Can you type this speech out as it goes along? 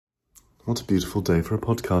What a beautiful day for a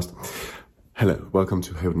podcast. Hello, welcome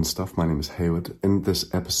to Hayward and Stuff. My name is Hayward. In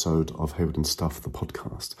this episode of Hayward and Stuff, the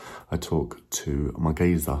podcast, I talk to my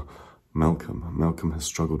geezer, Malcolm. Malcolm has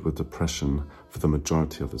struggled with depression for the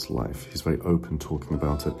majority of his life. He's very open talking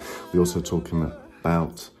about it. We also talk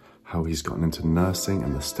about how he's gotten into nursing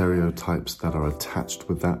and the stereotypes that are attached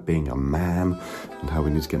with that, being a man, and how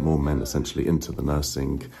we need to get more men essentially into the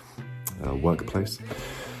nursing workplace.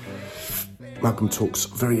 Malcolm talks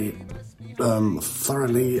very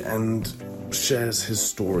thoroughly and shares his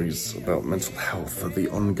stories about mental health, the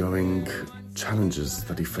ongoing challenges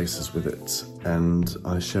that he faces with it, and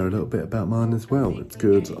I share a little bit about mine as well. It's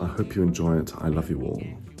good. I hope you enjoy it. I love you all.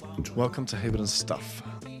 Enjoy. Welcome to Hayward and Stuff,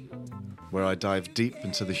 where I dive deep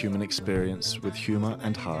into the human experience with humour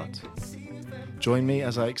and heart. Join me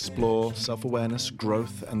as I explore self-awareness,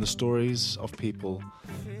 growth, and the stories of people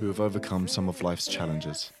who have overcome some of life's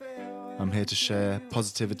challenges. I'm here to share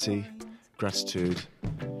positivity, gratitude,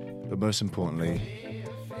 but most importantly,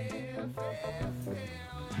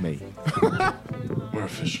 me. We're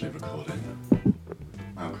officially recording.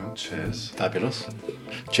 Malcolm, cheers. Fabulous.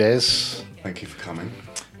 Cheers. Thank you for coming.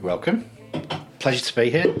 You're welcome. Pleasure to be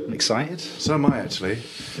here. I'm excited. So am I, actually.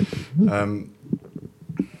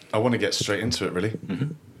 I want to get straight into it, really,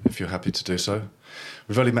 if you're happy to do so.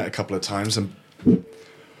 We've only met a couple of times, and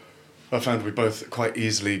I found we both quite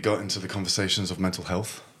easily got into the conversations of mental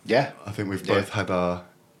health. Yeah. I think we've both had our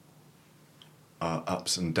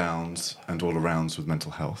ups and downs and all arounds with mental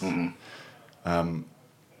health.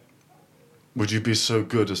 Would you be so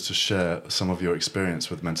good as to share some of your experience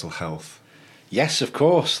with mental health? Yes, of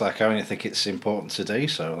course. I only think it's important to do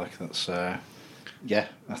so. That's, I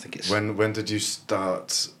think it's... When did you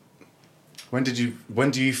start... When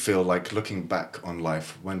do you feel like, looking back on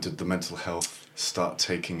life, when did the mental health start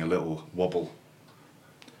taking a little wobble?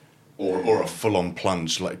 Or a full-on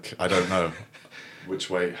plunge, I don't know which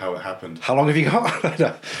way, how it happened. How long have you got?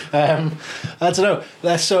 I don't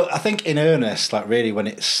know. So I think in earnest, really when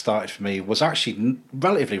it started for me was actually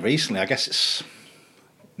relatively recently. I guess it's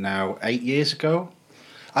now 8 years ago.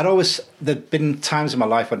 There'd been times in my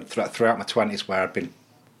life when throughout my 20s where I'd been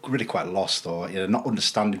really quite lost, or not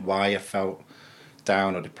understanding why I felt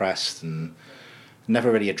down or depressed, and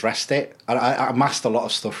never really addressed it. I masked a lot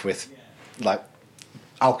of stuff with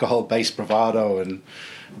alcohol-based bravado and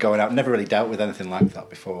going out. Never really dealt with anything like that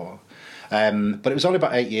before. But it was only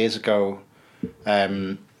about 8 years ago.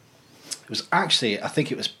 It was actually, I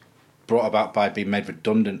think it was brought about by being made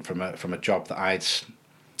redundant from a job that I'd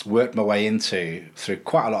worked my way into through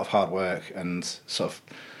quite a lot of hard work, and sort of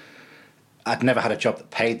I'd never had a job that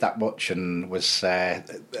paid that much and was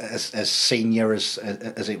as senior as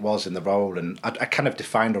it was in the role, and I kind of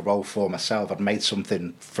defined a role for myself. I'd made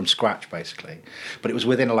something from scratch basically, but it was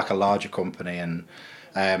within a larger company, and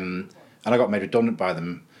I got made redundant by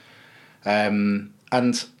them, and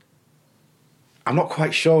I'm not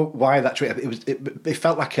quite sure why that. It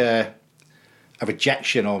felt like a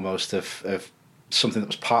rejection almost of something that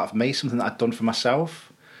was part of me, something that I'd done for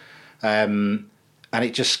myself. And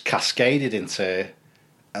it just cascaded into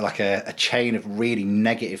a chain of really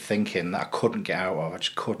negative thinking that I couldn't get out of. I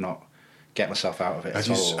just could not get myself out of it at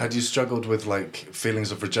all. Had you struggled with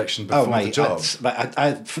feelings of rejection before the job?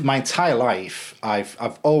 For my entire life,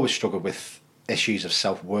 I've always struggled with issues of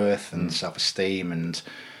self-worth and self-esteem, and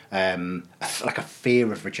a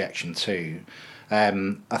fear of rejection too.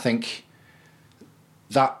 I think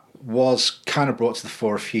that was kind of brought to the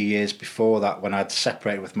fore a few years before that, when I'd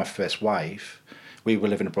separated with my first wife. We were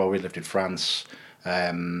living abroad. We lived in France,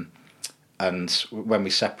 and when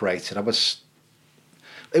we separated, it was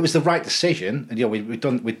the right decision, and we'd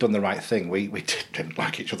done the right thing. We didn't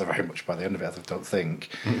like each other very much by the end of it, I don't think,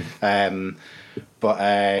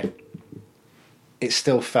 but it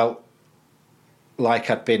still felt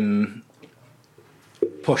like I'd been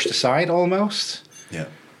pushed aside almost. Yeah.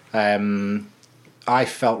 I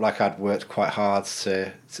felt like I'd worked quite hard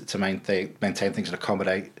to maintain things and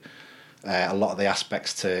accommodate a lot of the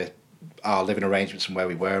aspects to our living arrangements and where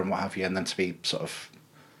we were and what have you, and then to be sort of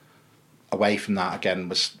away from that again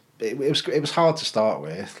was hard to start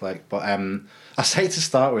with. But I say to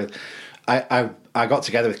start with, I got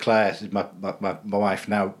together with Claire, my wife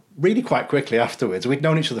now, really quite quickly afterwards. We'd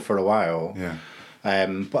known each other for a while. Yeah.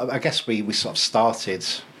 But I guess we sort of started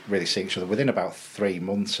really seeing each other within about 3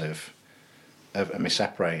 months of me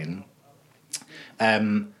separating.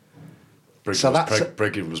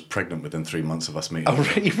 Bridget was pregnant within 3 months of us meeting. Oh,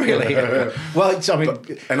 really? Well,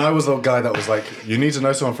 and I was the guy that was like, you need to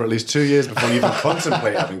know someone for at least 2 years before you even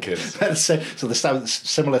contemplate having kids. So this was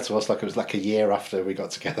similar to us. It was a year after we got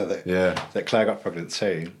together that Claire got pregnant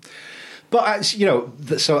too. But you know,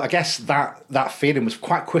 so I guess that feeling was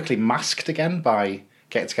quite quickly masked again by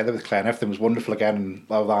getting together with Claire, and everything was wonderful again, and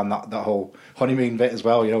blah, blah, blah, and that whole honeymoon bit as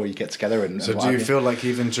well. You know, where you get together and. So, and do you feel like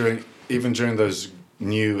even during those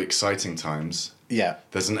new exciting times, yeah,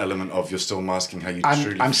 there's an element of you're still masking how you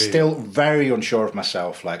truly feel? I'm still very unsure of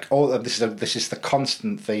myself. Like, this is the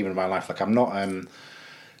constant theme in my life. Like, I'm not.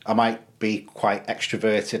 I might be quite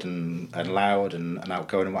extroverted and loud and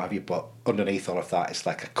outgoing and what have you, but underneath all of that, it's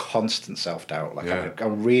like a constant self doubt. Like,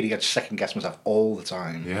 I second guess myself all the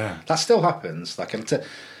time. Yeah, that still happens. Like,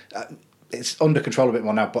 it's under control a bit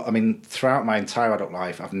more now. But I mean, throughout my entire adult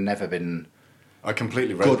life, I've never been. I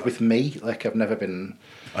completely good with me. Like, I've never been.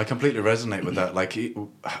 I completely resonate with that. Like,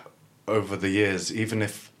 over the years, even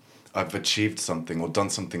if I've achieved something or done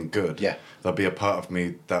something good, there'll be a part of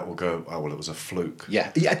me that will go, oh, well, it was a fluke.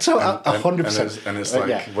 Yeah, it's 100%. And it's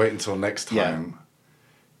like, wait until next time.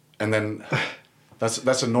 And then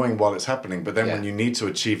that's annoying while it's happening. But then when you need to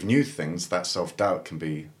achieve new things, that self-doubt can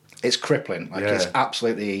be... It's crippling. Like, it's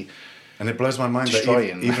absolutely... And it blows my mind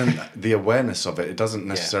destroying. that even the awareness of it doesn't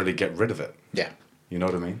necessarily get rid of it. Yeah. You know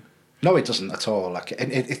what I mean? No, it doesn't at all. Like,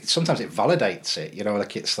 it sometimes it validates it. You know,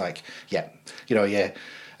 like, it's like,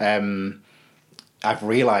 I've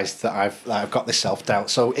realised that I've got this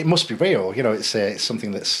self-doubt, so it must be real. You know, it's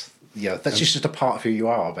something that's that's just a part of who you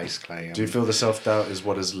are, basically. Do you feel the self-doubt is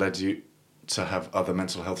what has led you to have other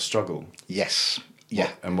mental health struggle? Yes. Yeah.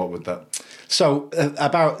 And what would that? So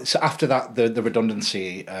after that, the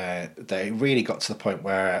redundancy, they really got to the point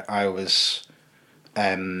where I was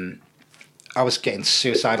getting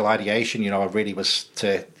suicidal ideation. You know, I really was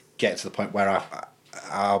to get to the point where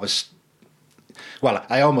I was. Well,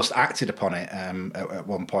 I almost acted upon it at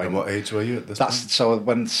one point. And what age were you at this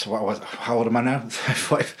point? So how old am I now?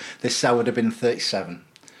 This I would have been 37.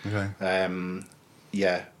 Okay.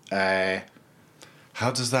 Yeah.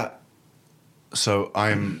 How does that? So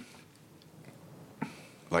I'm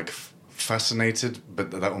like fascinated,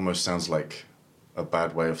 but that almost sounds like a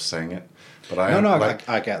bad way of saying it. But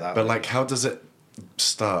I get that. But like, how does it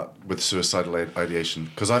start with suicidal ideation?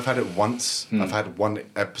 Because I've had it once. I've had one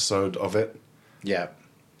episode of it. Yeah.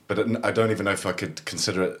 But I don't even know if I could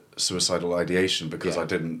consider it suicidal ideation because it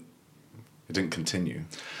didn't continue.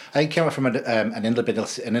 I think it came from an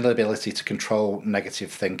inability to control negative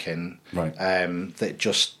thinking. Right. That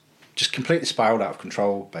just completely spiraled out of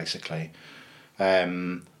control, basically.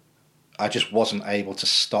 I just wasn't able to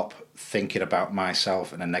stop thinking about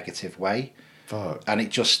myself in a negative way. Fuck. And it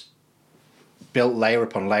just built layer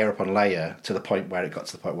upon layer upon layer to the point where it got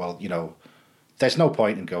to the point, well, there's no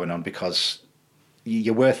point in going on because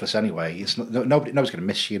you're worthless anyway. It's nobody's going to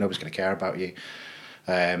miss you. Nobody's going to care about you.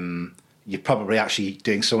 You're probably actually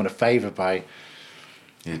doing someone a favour by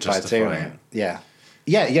doing it. Yeah,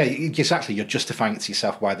 exactly. You're justifying it to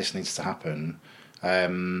yourself why this needs to happen.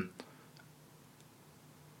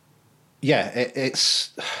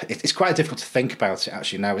 It's quite difficult to think about it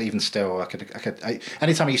actually now. Even still,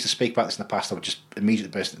 anytime I used to speak about this in the past, I would just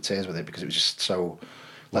immediately burst into tears with it because it was just so.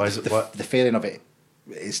 Like, the feeling of it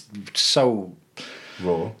is so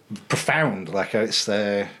raw, profound. Like, it's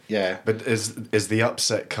But is the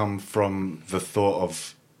upset come from the thought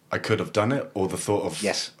of I could have done it, or the thought of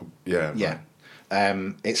yes, yeah.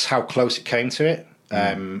 It's how close it came to it,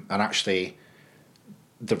 and actually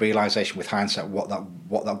the realization with hindsight what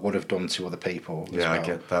that would have done to other people. Yeah, well. I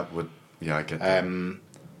get that. I get that.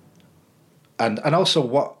 And also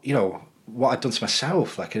what I'd done to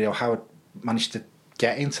myself, like how I managed to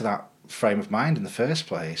get into that frame of mind in the first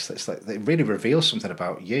place. It's like it really reveals something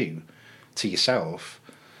about you to yourself.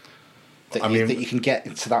 That you can get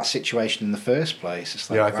into that situation in the first place. It's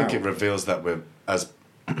like, I think it reveals that we're as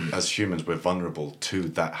humans we're vulnerable to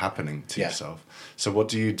that happening to yourself. So what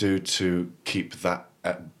do you do to keep that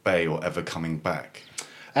at bay or ever coming back?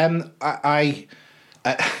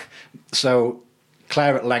 So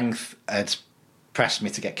Claire at length had pressed me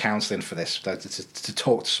to get counselling for this, to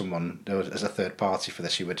talk to someone as a third party for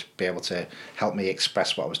this who would be able to help me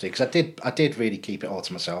express what I was doing, because I did really keep it all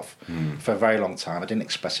to myself for a very long time. I didn't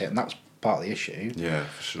express it, and that was part of the issue. Yeah,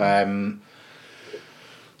 for sure.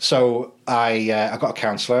 So I got a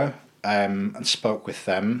counsellor and spoke with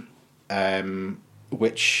them,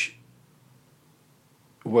 which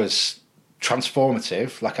was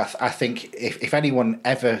transformative. Like, I think if anyone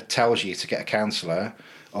ever tells you to get a counsellor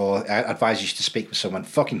or advises you to speak with someone,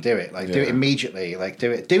 fucking do it. Like, do it immediately. Like,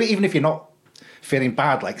 do it even if you're not feeling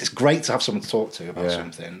bad. Like, it's great to have someone to talk to about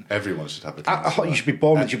something. Everyone should have a counsellor. You should be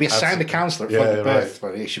born. You should be assigned a counsellor at point of birth.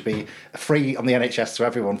 Right. It should be free on the NHS to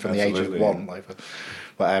everyone from the age of 1. Like,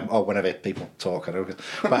 or whenever people talk, I don't know.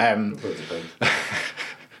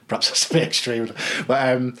 But perhaps that's a bit extreme,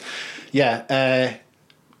 but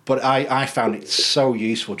but I found it so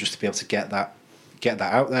useful just to be able to get that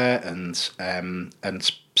out there and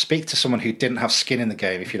speak to someone who didn't have skin in the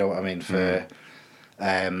game, if you know what I mean.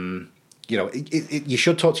 You know, you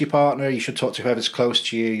should talk to your partner, you should talk to whoever's close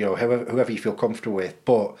to you, you know, whoever you feel comfortable with,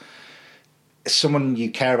 but someone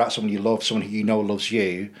you care about, someone you love, someone who you know loves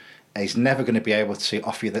you, is never going to be able to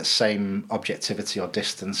offer you that same objectivity or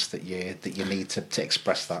distance that you need to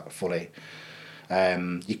express that fully.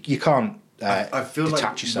 You can't I feel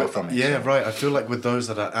detach yourself from it. Yeah, so. Right. I feel like with those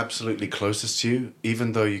that are absolutely closest to you,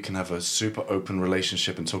 even though you can have a super open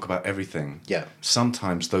relationship and talk about everything,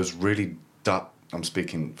 sometimes those really dark, I'm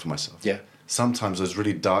speaking for myself. Yeah. Sometimes those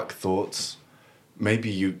really dark thoughts, maybe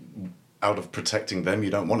you, out of protecting them, you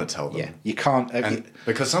don't want to tell them. Yeah, you can't.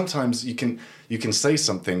 Because sometimes you can say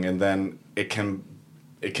something and then it can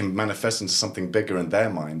manifest into something bigger in their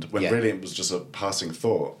mind when really it was just a passing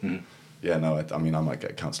thought. Mm. Yeah, no, I mean, I might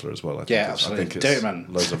get a counsellor as well. Absolutely. I think it's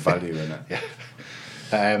loads of value in it.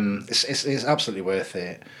 It's absolutely worth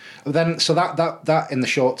it. But then, so that in the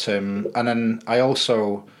short term, and then I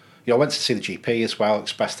also, I went to see the GP as well,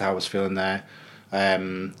 expressed how I was feeling there.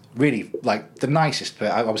 Really, like the nicest.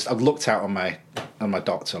 But I looked out on my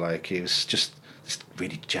doctor, like he was just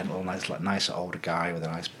really gentle, nice older guy with a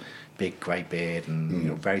nice big grey beard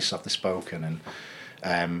and very softly spoken,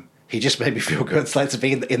 and he just made me feel good. It's like to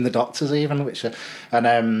be in the doctors even,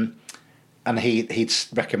 and he'd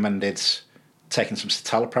recommended taking some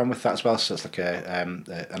citalopram with that as well. So it's like an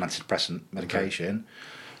antidepressant medication,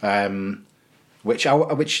 which I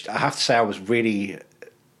have to say I was really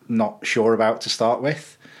not sure about to start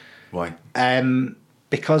with. Why?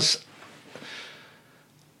 Because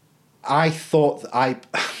I thought I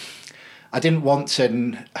didn't want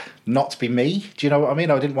to not be me. Do you know what I mean?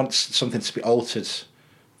 I didn't want something to be altered.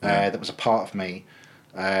 That was a part of me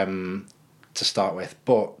to start with,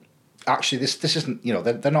 but actually this isn't,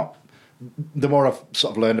 they're not, the more I've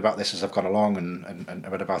sort of learned about this as I've gone along and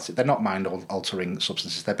read about it, they're not mind altering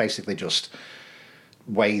substances. They're basically just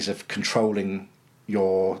ways of controlling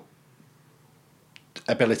your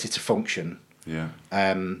ability to function.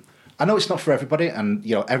 I know it's not for everybody, and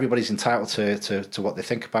everybody's entitled to what they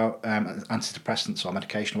think about antidepressants or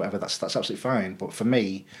medication or whatever. That's absolutely fine, but for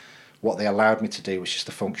me, what they allowed me to do was just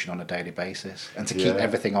to function on a daily basis and to keep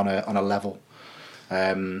everything on a level,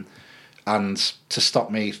 and to stop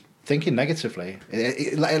me thinking negatively.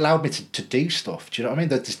 It allowed me to do stuff. Do you know what I mean?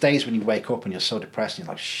 There's days when you wake up and you're so depressed and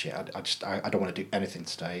you're like, shit, I don't want to do anything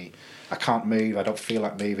today. I can't move. I don't feel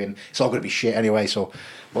like moving. It's all going to be shit anyway, so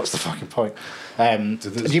what's the fucking point? And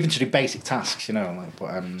even to do basic tasks,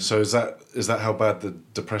 So is that how bad the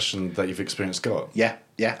depression that you've experienced got? Yeah.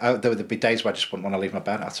 There would be days where I just wouldn't want to leave my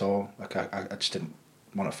bed at all. Like I just didn't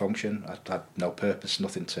want to function. I had no purpose,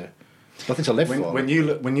 nothing to live for. When you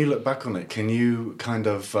look back on it, can you kind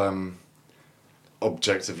of,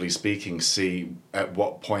 objectively speaking, see at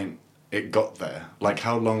what point it got there? Like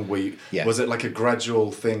how long were you? Yeah. Was it like a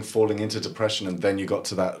gradual thing, falling into depression, and then you got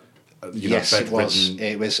to that? Yes, it was.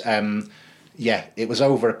 It was. It was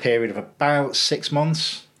over a period of about 6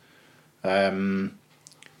 months.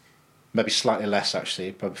 Maybe slightly less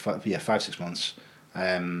actually, probably 5-6 months.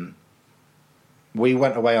 We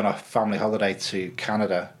went away on a family holiday to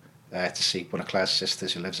Canada to see one of Claire's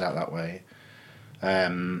sisters who lives out that way,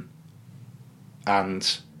 and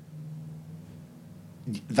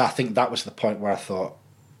I think that was the point where I thought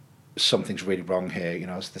something's really wrong here.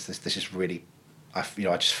 This is really, I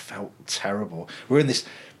just felt terrible. We're in this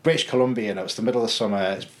British Columbia, it's the middle of the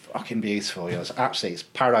summer. It's fucking beautiful. It's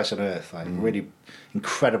paradise on earth. Like really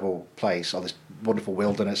incredible place. All this wonderful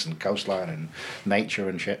wilderness and coastline and nature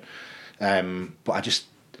and shit. But I just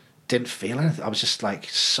didn't feel anything. I was just like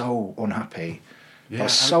so unhappy. I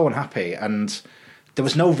was so unhappy, and there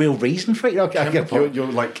was no real reason for it. You're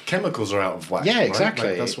like chemicals are out of whack. Yeah, exactly.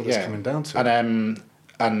 Right? Like, that's what it's coming down to.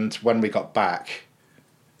 And when we got back,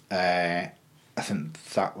 I think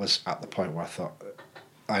that was at the point where I thought,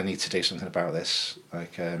 I need to do something about this,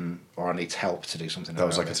 or I need help to do something about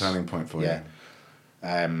this. That was like a turning point for you.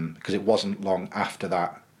 Yeah. Because it wasn't long after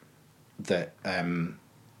that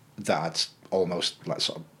I'd almost like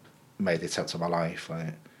sort of made the attempt on my life.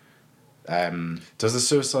 Does the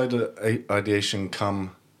suicide ideation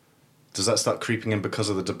come? Does that start creeping in because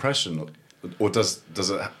of the depression, or does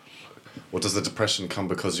the depression come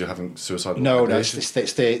because you're having suicidal ideation? No,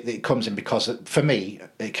 it comes in because for me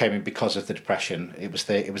it came in because of the depression. It was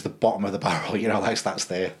the bottom of the barrel. That's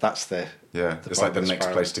the it's like the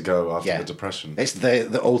next place to go after the depression. It's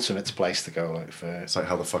the ultimate place to go. It's like,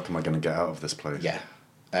 how the fuck am I going to get out of this place? Yeah,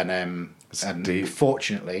 and deep.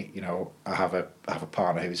 fortunately, you know, I have a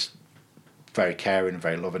partner who's very caring,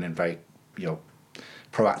 very loving, and very, you know,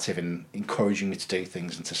 proactive in encouraging me to do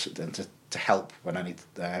things and to help when I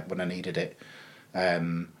needed it,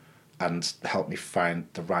 and help me find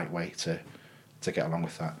the right way to get along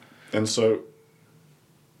with that. And so,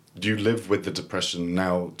 do you live with the depression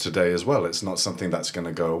now today as well? It's not something that's going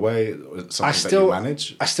to go away. It's something that you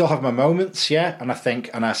manage. I still have my moments, yeah, and I think,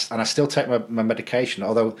 and I still take my medication.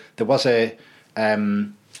 Although there was an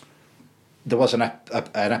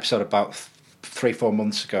episode about 3-4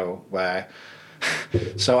 months ago where.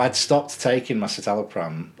 So I'd stopped taking my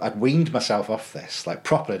citalopram. I'd weaned myself off this, like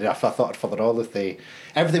properly. I thought I'd followed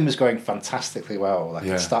everything was going fantastically well. Like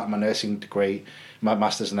I'd started my nursing degree, my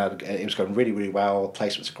master's, and it was going really, really well.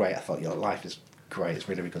 Placements are great. I thought, life is great. It's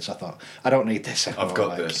really, really good. So I thought, I don't need this anymore. I've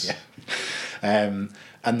got this. Yeah.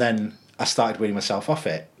 And then I started weaning myself off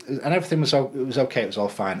it, and everything was okay. It was all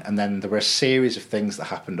fine. And then there were a series of things that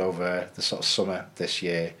happened over the sort of summer this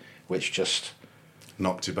year, which just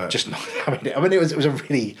knocked you back. I mean, it was a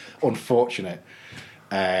really unfortunate.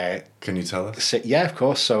 Can you tell us? Yeah, of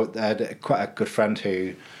course. So I had quite a good friend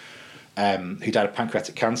who died of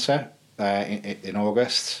pancreatic cancer in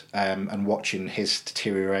August, and watching his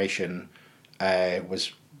deterioration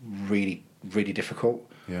was really, really difficult.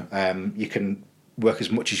 Yeah. You can work as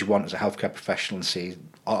much as you want as a healthcare professional and see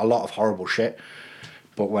a lot of horrible shit,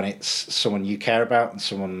 but when it's someone you care about and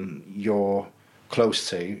someone you're close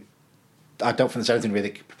to, I don't think there's anything really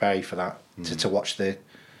to prepare you for that. To watch the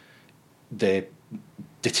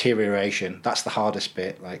deterioration. That's the hardest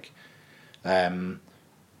bit. Like, I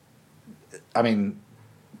mean,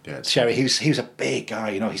 Sherry, he was a big guy.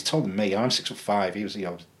 You know, he's taller than me. I'm 6'5". He was, you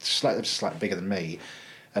know, slightly bigger than me,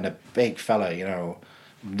 and a big fella. You know,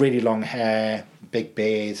 really long hair, big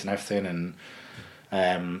beards, and everything.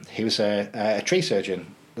 And he was a tree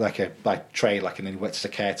surgeon, like trade, like an worked as a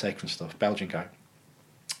caretaker and stuff. Belgian guy.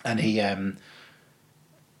 And he,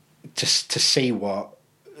 to see what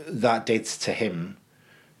that did to him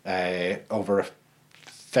over a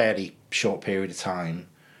fairly short period of time,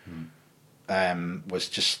 was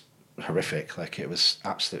just horrific. Like, it was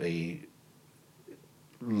absolutely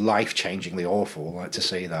life-changingly awful. Like, to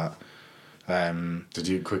see that. Did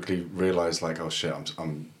you quickly realise, like, oh shit,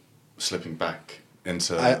 I'm slipping back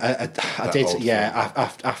into? I did. Yeah,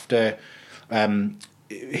 after.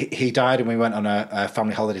 He died, and we went on a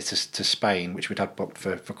family holiday to Spain, which we'd had booked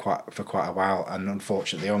for quite a while. And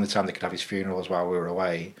unfortunately, the only time they could have his funeral was while we were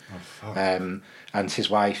away. Oh, fuck. And his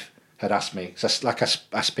wife had asked me, cause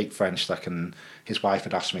I speak French, like, and his wife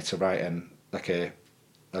had asked me to write in like a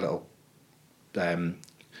little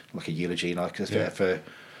like a eulogy, you know, for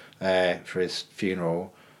his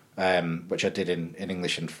funeral, which I did in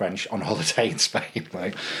English and French on holiday in Spain,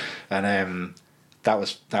 like, and that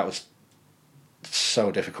was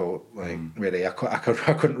so difficult. Like, really, I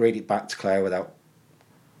couldn't read it back to Claire without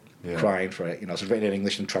crying for it. You know, so written in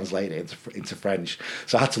English and translated it into French.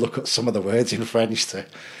 So I had to look up some of the words in French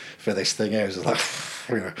for this thing. It was like,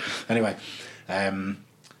 you know. Anyway,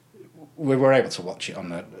 we were able to watch it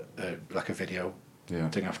on a video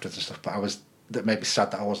thing after the stuff. But that made me sad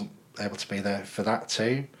that I wasn't able to be there for that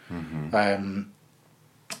too. Mm-hmm.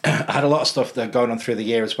 I had a lot of stuff that going on through the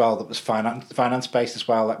year as well that was finance based as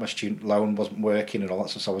well. Like, my student loan wasn't working and all that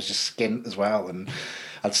stuff, so I was just skint as well, and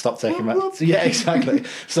I'd stopped taking stopped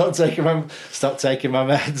taking my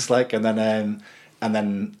meds, like, and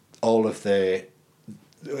then all of the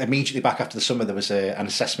immediately back after the summer there was an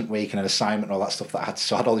assessment week and an assignment and all that stuff that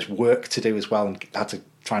I had all this work to do as well, and I had to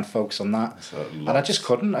try and focus on that, and I just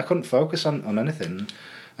couldn't focus on anything.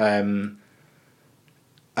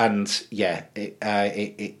 And yeah,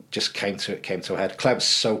 it just came to a head. Claire was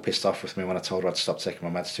so pissed off with me when I told her I'd stopped taking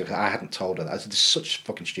my meds too. I hadn't told her that. It's such a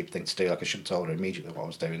fucking stupid thing to do. Like, I should have told her immediately what I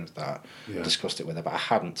was doing with that. Yeah. Discussed it with her, but I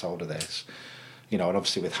hadn't told her this. You know, and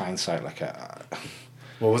obviously with hindsight, like,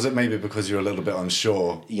 well, was it maybe because you're a little bit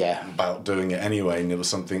unsure about doing it anyway, and it was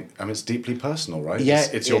something, I mean, it's deeply personal, right? Yeah,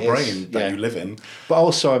 it's your brain that you live in. But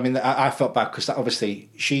also, I mean, I felt bad because obviously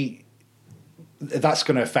that's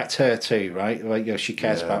going to affect her too, right? Like, you know, she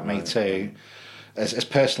cares about me too. As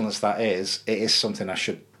personal as that is, it is something I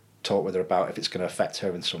should talk with her about if it's going to affect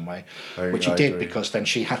her in some way. Which it did, because then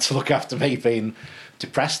she had to look after me being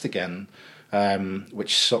depressed again,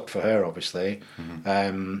 which sucked for her, obviously.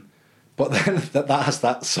 Mm-hmm. But then that has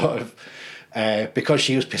that sort of, because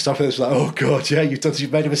she was pissed off, it was like, oh God, yeah,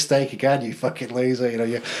 you've made a mistake again, you fucking loser, you know,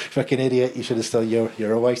 you fucking idiot, you should have still,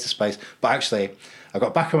 you're a waste of space. But actually, I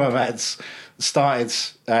got back on my meds, started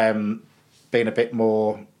being a bit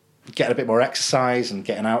more getting a bit more exercise and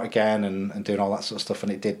getting out again and doing all that sort of stuff,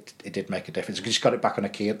 and it did make a difference. We just got it back on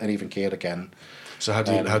an even keel again. So how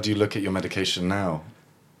do you look at your medication now?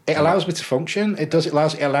 It allows me to function. It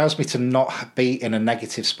allows me to not be in a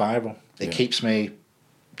negative spiral. It keeps me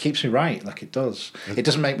right, like it does. It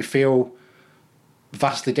doesn't make me feel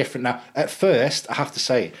vastly different now. At first, I have to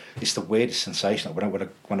say, it's the weirdest sensation.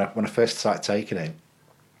 When I first started taking it,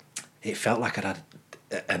 it felt like I'd had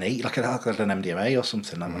like I'd had an MDMA or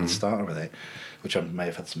something. When I started with it, which I may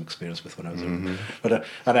have had some experience with when I was young. But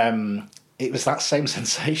it was that same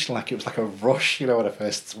sensation. Like it was like a rush, when I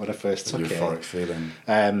first took euphoric feeling.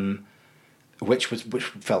 Which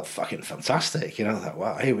felt fucking fantastic, like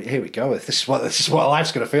wow, here we go. This is what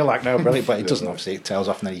life's going to feel like now, brilliant. But it doesn't. Obviously, it tails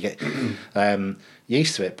off, and then you get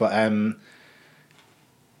used to it. But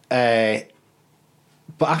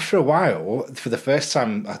after a while, for the first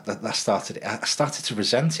time I started to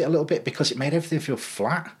resent it a little bit because it made everything feel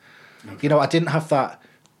flat. Okay. I didn't have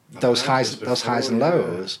those highs and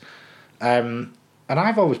lows, and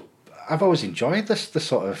I've always enjoyed the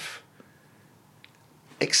sort of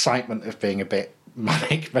excitement of being a bit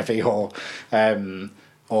manic, maybe, or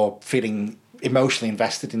feeling emotionally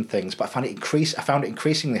invested in things. But I found it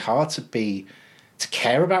increasingly hard to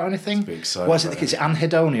care about anything. What is it? It's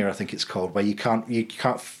anhedonia, I think it's called, where you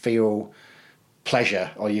can't feel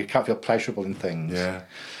pleasure, or you can't feel pleasurable in things. Yeah.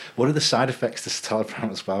 One of the side effects to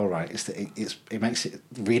citalopram as well, right, is that it makes it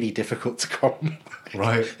really difficult to come.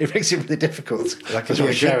 Right. It makes it really difficult. That could be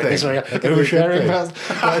a good thing.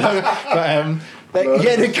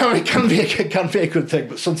 It can be a good thing,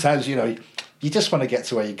 but sometimes you just want to get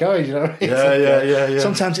to where you're going. Yeah.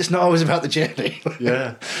 Sometimes it's not always about the journey.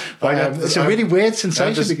 Yeah, it's a really weird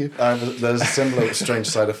sensation. There's a similar strange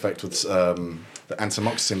side effect with the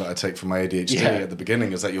antamoxetine that I take for my ADHD at the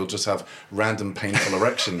beginning, is that you'll just have random painful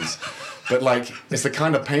erections, but like it's the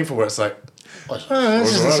kind of painful where it's like. But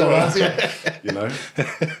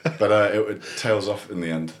it tails off in the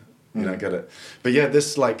end. You don't get it. But yeah,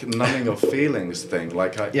 this like numbing of feelings thing,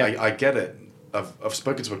 like I get it. I've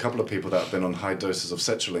spoken to a couple of people that have been on high doses of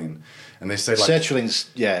sertraline, and they say like sertraline's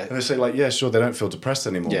and they say like sure, they don't feel depressed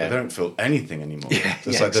anymore. They don't feel anything anymore.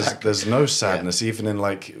 There's no sadness even in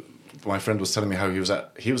like my friend was telling me how he was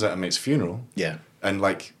at a mate's funeral. Yeah. And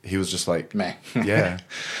like he was just like meh. Yeah.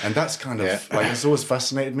 And that's kind of like it's always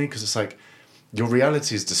fascinated me because it's like your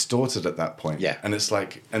reality is distorted at that point. Yeah. And it's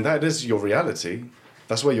like and that is your reality.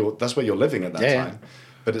 That's where you're living at that time. Yeah.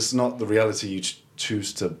 But it's not the reality you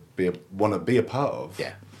choose to want to be a part of.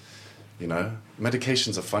 Yeah.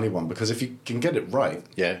 Medication's a funny one because if you can get it right,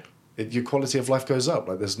 your quality of life goes up.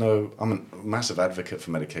 Like I'm a massive advocate for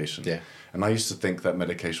medication. Yeah. And I used to think that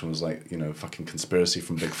medication was like, fucking conspiracy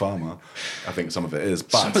from Big Pharma. I think some of it is,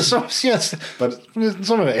 but some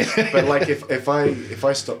of it. But like if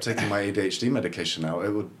I stopped taking my ADHD medication now, it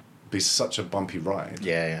would be such a bumpy ride.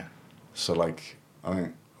 Yeah, yeah. So like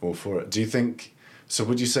I'm all for it. Do you think? So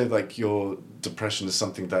would you say like your depression is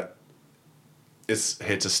something that is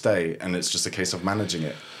here to stay, and it's just a case of managing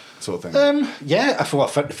it, sort of thing? Yeah.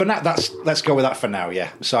 For now, let's go with that for now.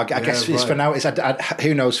 Yeah. So I guess it's for now. It's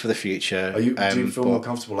who knows for the future. Do you feel more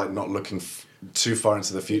comfortable like not looking too far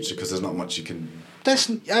into the future because there's not much you can?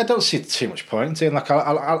 I don't see too much point in. Like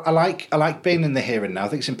I like being in the here and now. I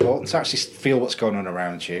think it's important to actually feel what's going on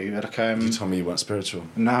around you. Like, you told me you weren't spiritual.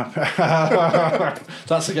 No,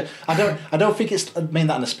 that's a good. I don't think I mean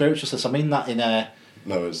that in a spiritual sense. I mean that in a.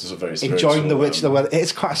 No, it's just a very spiritual. Enjoying the witch of the world.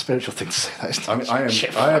 It's quite a spiritual thing to say. That,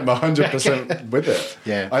 I am 100% with it.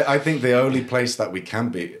 Yeah. I think the only place that we can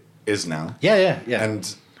be is now. Yeah.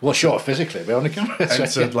 And sure, physically we only can.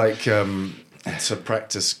 And to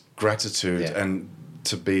practice gratitude and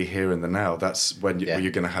to be here in the now. That's when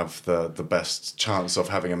you're going to have the best chance of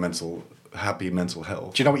having happy mental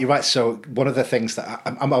health. Do you know what you're right? So one of the things that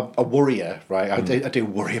I'm a worrier, right? I do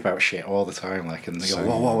worry about shit all the time, like, and they go,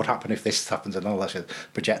 "Well, what would happen if this happens?" and all that shit.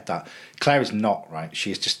 Project that. Claire is not right.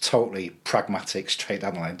 She's just totally pragmatic, straight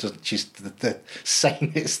down the line. She's the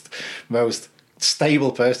sanest, most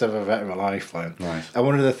stable person I've ever met in my life. Like. Right. And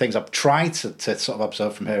one of the things I've tried to sort of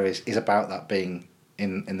observe from her is about that being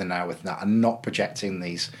in the now with that and not projecting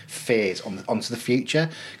these fears onto the future.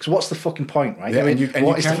 Because what's the fucking point, right? Yeah, you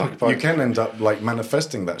can end up like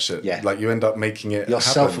manifesting that shit. Yeah. Like you end up making it your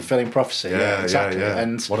self-fulfilling prophecy. Yeah, exactly. Yeah.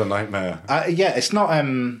 And what a nightmare. It's not.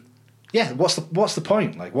 What's the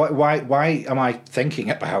point? Like, why am I thinking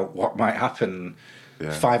about what might happen? Yeah.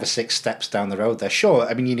 5 or 6 steps down the road there. Sure,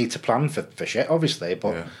 I mean you need to plan for shit, obviously,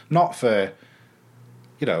 but not for,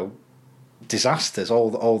 disasters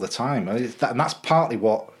all the time. And that's partly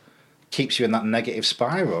what keeps you in that negative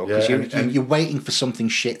spiral because you're waiting for something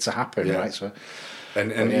shit to happen, right? So,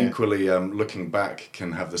 and equally, looking back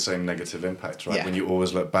can have the same negative impact, right? Yeah. When you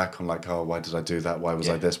always look back on like, oh, why did I do that? Why was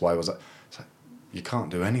I this? Why was I? It's like, you can't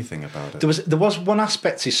do anything about it. There was one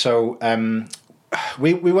aspect to so.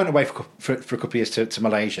 We went away for a couple of years to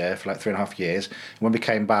Malaysia for like 3.5 years. When we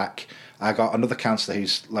came back, I got another counsellor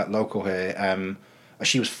who's like local here.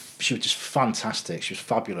 She was just fantastic. She was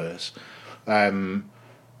fabulous, and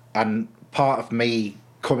part of me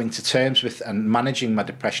coming to terms with and managing my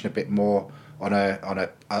depression a bit more on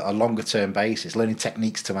a longer term basis, learning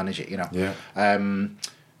techniques to manage it.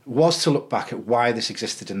 Was to look back at why this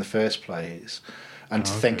existed in the first place. And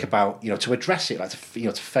to think about, to address it, like to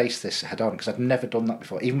face this head on, because I'd never done that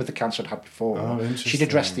before, even with the cancer I'd had before. Oh, interesting. She'd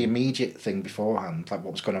addressed the immediate thing beforehand, like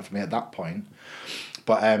what was going on for me at that point.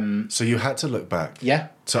 But so you had to look back. Yeah,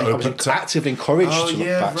 I was actively encouraged to look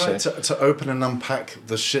back. Right. To open and unpack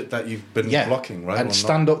the shit that you've been blocking, right? And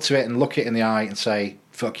stand up to it and look it in the eye and say,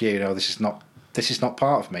 "Fuck you," this is not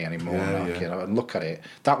part of me anymore. And look at it.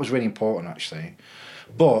 That was really important, actually.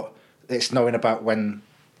 But it's knowing about when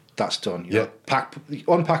that's done.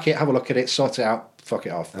 Unpack it, have a look at it, sort it out, fuck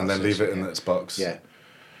it off, and then leave it in its box. Yeah.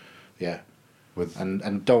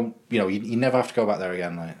 And don't you never have to go back there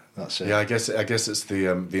again. Like that's it. Yeah, I guess it's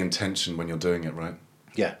the intention when you're doing it, right?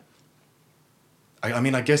 Yeah. I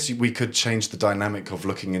mean, I guess we could change the dynamic of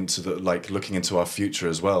looking into our future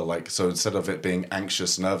as well. Like, so instead of it being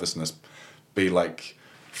anxious nervousness, be like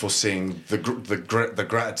foreseeing the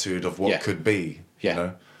gratitude of what could be.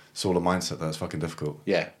 Yeah. It's all a mindset that's fucking difficult.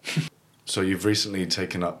 Yeah. So you've recently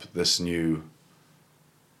taken up this new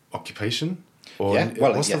occupation? Or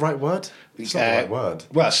what's the right word? It's not the right word.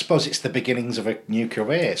 Well, I suppose it's the beginnings of a new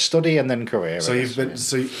career. Study and then career. So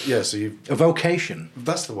a vocation.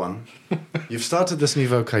 That's the one. You've started this new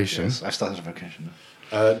vocation. Yes, I started a vocation.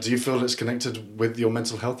 Do you feel it's connected with your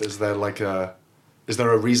mental health? Is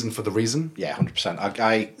there a reason for the reason? Yeah, 100%.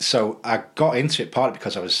 I got into it partly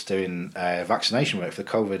because I was doing vaccination work for the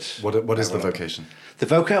COVID. What is the vocation? The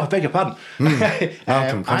vocation. I beg your pardon.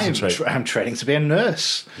 Malcolm, concentrate. I'm training to be a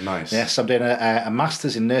nurse. Nice. Yes, I'm doing a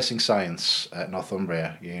master's in nursing science at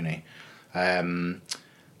Northumbria Uni, and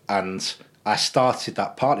I started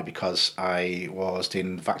that partly because I was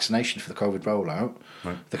doing vaccination for the COVID rollout,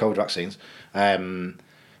 the COVID vaccines, and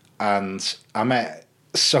I met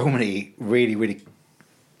so many really, really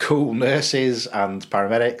cool nurses and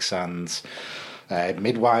paramedics and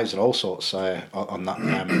midwives and all sorts on that.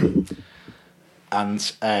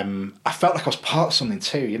 And I felt like I was part of something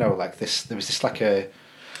too, like this. There was this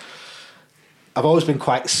I've always been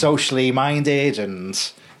quite socially minded and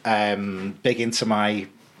big into my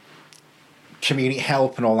community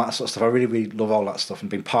help and all that sort of stuff. I really, really love all that stuff and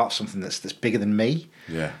being part of something that's bigger than me.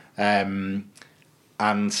 Yeah.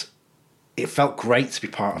 And it felt great to be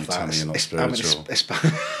part of that. Tell me you're not spiritual.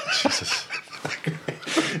 Jesus.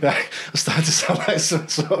 I started to sound like some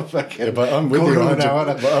sort of fucking... Yeah, but I'm with you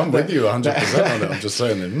 100%. But I'm with you 100% on it. I'm just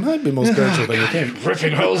saying it might be more spiritual than you think.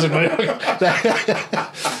 Ripping holes in my...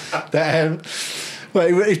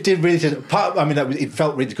 Well, it did really... it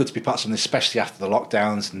felt really good to be part of something, especially after the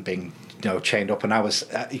lockdowns and being chained up, and I was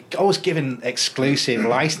always given exclusive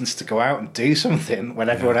license to go out and do something when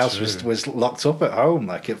everyone else was locked up at home.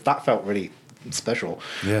 That felt really special.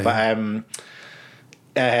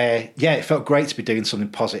 It felt great to be doing something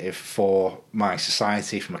positive for my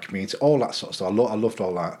society, for my community, all that sort of stuff. I loved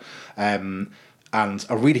all that, and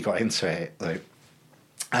I really got into it.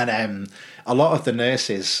 And a lot of the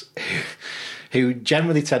nurses who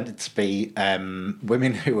generally tended to be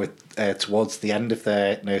women who were towards the end of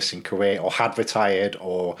their nursing career or had retired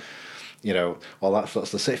or, all that sort of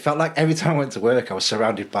stuff. So it felt like every time I went to work, I was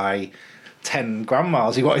surrounded by 10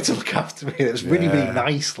 grandmas who wanted to look after me. It was really, really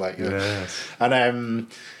nice. Yes. And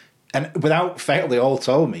without fail, they all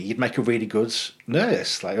told me, you'd make a really good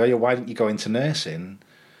nurse. Why didn't you go into nursing?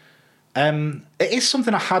 It is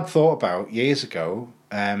something I had thought about years ago.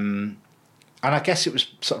 And I guess it was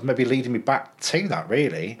sort of maybe leading me back to that,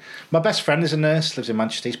 really. My best friend is a nurse, lives in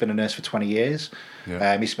Manchester. He's been a nurse for 20 years.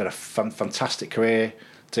 Yeah. He's been a fantastic career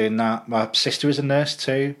doing that. My sister is a nurse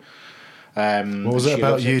too. What was it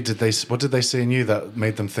about you? What did they see in you that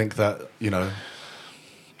made them think that,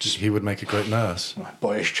 he would make a great nurse? My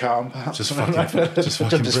boyish charm, perhaps. Just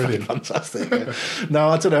fucking brilliant. Fantastic. No,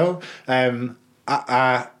 I don't know.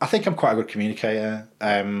 I think I'm quite a good communicator.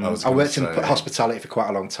 I worked in hospitality for quite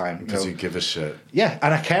a long time. Because you give a shit. Yeah,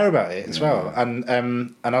 and I care about it as well.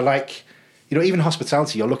 And I like, even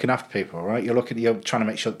hospitality, you're looking after people, right? You're trying to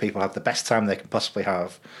make sure that people have the best time they can possibly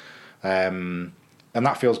have. and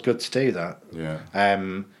that feels good to do that.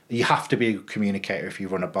 Yeah. You have to be a communicator if you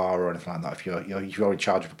run a bar or anything like that. If you're in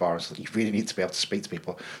charge of a bar, you really need to be able to speak to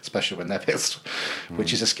people, especially when they're pissed,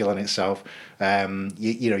 which is a skill in itself.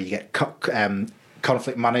 You get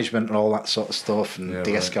conflict management and all that sort of stuff, and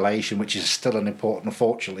de-escalation, which is still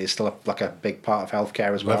unfortunately, is still like a big part of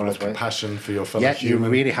healthcare as well. Level of compassion for your fellow human. You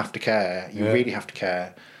really have to care. Really have to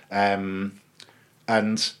care. And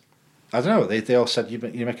I don't know, they all said,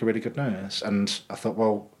 you make a really good nurse. And I thought,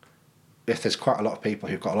 well, if there's quite a lot of people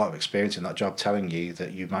who've got a lot of experience in that job telling you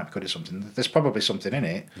that you might be good at something, there's probably something in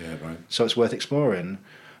it. Yeah, right. So it's worth exploring.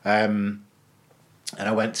 And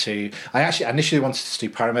I actually initially wanted to do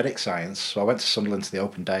paramedic science. So I went to Sunderland to the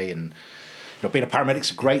open day, and being a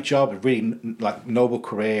paramedic's a great job, a really like noble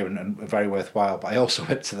career and very worthwhile. But I also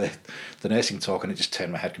went to the nursing talk, and it just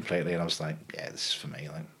turned my head completely. And I was like, yeah, this is for me.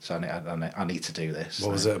 Like, so I need to do this.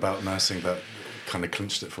 What was it about nursing that kind of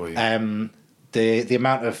clinched it for you? The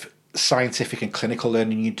amount of scientific and clinical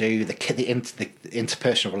learning you do, the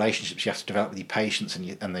interpersonal relationships you have to develop with your patients and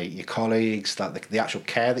your colleagues, that the actual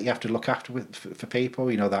care that you have to look after for people,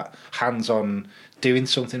 that hands-on doing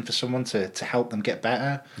something for someone to help them get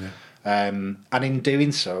better. And in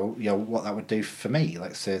doing so, what that would do for me,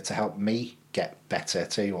 like to help me get better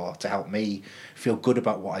too, or to help me feel good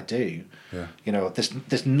about what I do.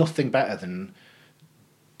 There's nothing better than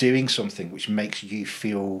doing something which makes you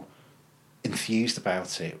feel enthused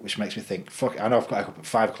about it, which makes me think, fuck it, I know I've got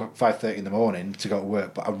to wake up at 5:30 in the morning to go to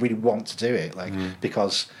work, but I really want to do it,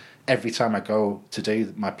 because every time I go to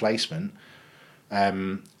do my placement,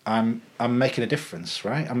 I'm making a difference,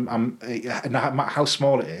 right? No matter how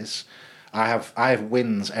small it is, I have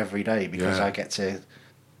wins every day because I get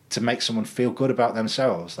to make someone feel good about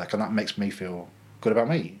themselves, and that makes me feel good about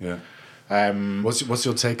me. What's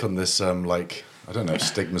your take on this? I don't know if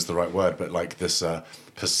stigma's the right word, but like this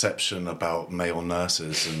perception about male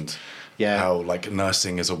nurses and how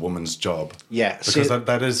nursing is a woman's job. Yeah, because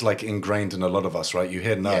that is ingrained in a lot of us, right? You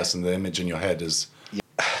hear nurse and the image in your head is.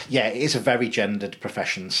 Yeah, it is a very gendered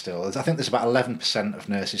profession still. I think there's about 11% of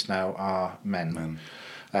nurses now are men.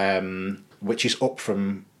 Which is up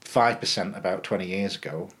from 5% about 20 years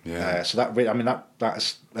ago. So that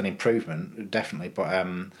is an improvement, definitely,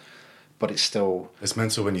 but it's still. It's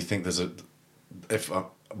mental when you think if I'm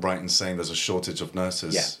right in saying there's a shortage of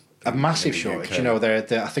nurses. Yeah, a massive shortage.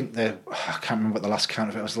 I think I can't remember what the last count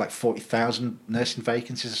of it was, like 40,000 nursing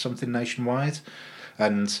vacancies or something nationwide,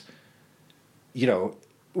 and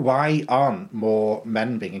why aren't more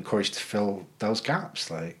men being encouraged to fill those gaps?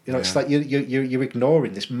 It's like you're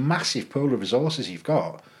ignoring this massive pool of resources you've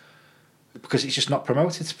got because it's just not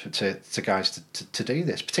promoted to guys to do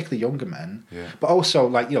this, particularly younger men. Yeah. But also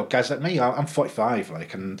guys like me. I'm 45,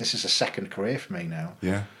 and this is a second career for me now.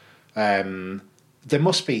 Yeah. There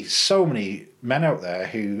must be so many men out there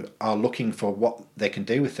who are looking for what they can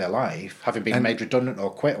do with their life, having been made redundant or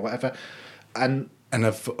quit or whatever, and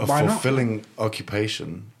a fulfilling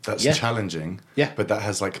occupation that's challenging, but that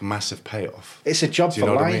has massive payoff. It's a job for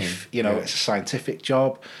life. I mean? It's a scientific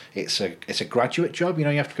job. It's a graduate job. You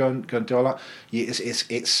have to go and do all that.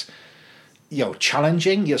 It's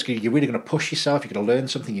challenging. You're really going to push yourself. You're going to learn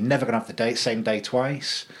something. You're never going to have the same day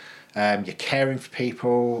twice. You're caring for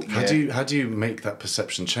people. How do you make that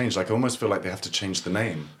perception change? I almost feel like they have to change the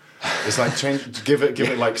name. It's give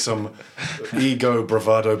it some ego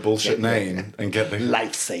bravado bullshit name and get the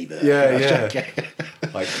lifesaver.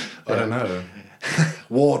 I don't know,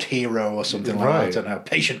 ward hero or something like that. I don't know,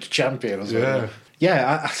 patient champion or something.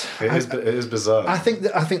 It is bizarre. I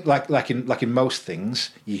think like in most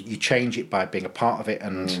things, you change it by being a part of it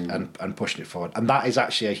and pushing it forward. And that is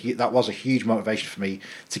actually that was a huge motivation for me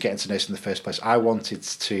to get into nursing in the first place. I wanted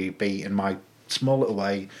to be, in my small little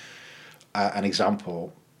way, an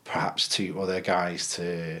example, perhaps to other guys.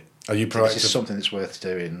 Are you this is something that's worth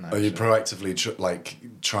doing? Actually. Are you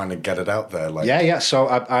proactively trying to get it out there? So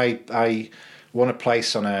I won a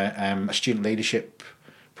place on a student leadership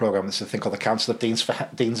program. There's a thing called the Council of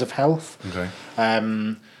Deans of Health. Okay.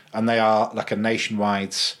 And they are a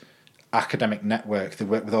nationwide academic network. They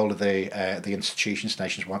work with all of the institutions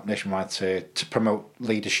nationwide to promote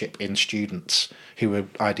leadership in students who would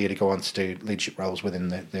ideally go on to do leadership roles within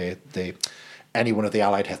the any one of the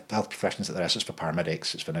allied health professions that there are. So it's for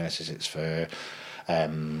paramedics, it's for nurses, it's for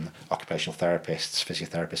occupational therapists,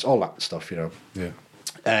 physiotherapists, all that stuff,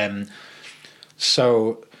 Yeah.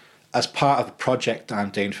 So as part of the project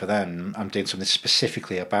I'm doing for them, I'm doing something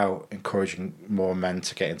specifically about encouraging more men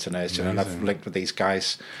to get into nursing. Amazing. And I've linked with these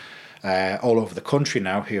guys all over the country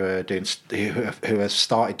now who are who have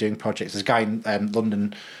started doing projects. There's a guy in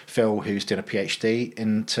London, Phil, who's doing a PhD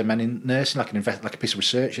into men in nursing, like a piece of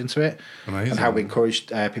research into it. Amazing. And how we encourage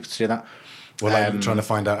people to do that. Well, trying to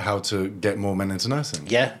find out how to get more men into nursing.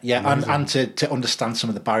 Yeah, and to understand some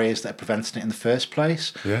of the barriers that are preventing it in the first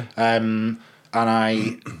place. Yeah. And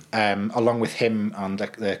I, along with him and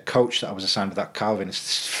the coach that I was assigned with, that Calvin, is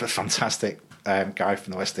a fantastic guy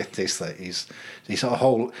from the West Indies. That he's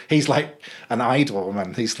like an idol,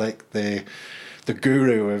 man. He's like the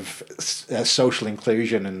guru of social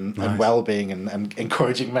inclusion and well-being and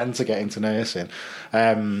encouraging men to get into nursing.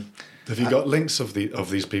 Have you got links of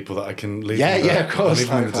these people that I can leave? Yeah, of course. I'll leave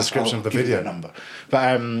them in the description of the video. Their number.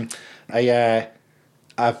 But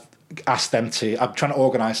I've asked them to. I'm trying to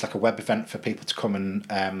organise like a web event for people to come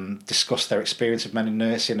and discuss their experience of men in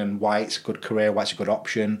nursing and why it's a good career, why it's a good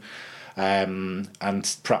option, and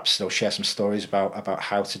perhaps they'll share some stories about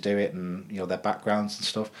how to do it and their backgrounds and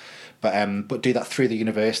stuff. But do that through the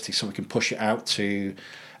university so we can push it out to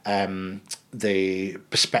the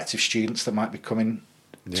prospective students that might be coming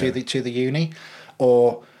to the uni,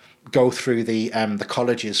 or go through the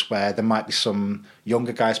colleges where there might be some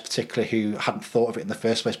younger guys particularly who hadn't thought of it in the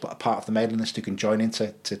first place but are part of the mailing list who can join in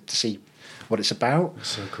to see what it's about.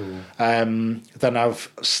 So cool. Then I'm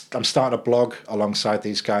starting a blog alongside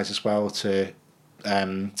these guys as well to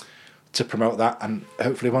promote that and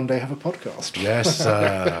hopefully one day have a podcast. Yes.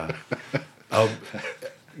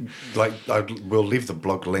 We'll leave the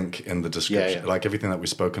blog link in the description. Like everything that we've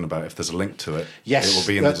spoken about, if there's a link to it, yes, it will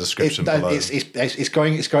be in the description below. It's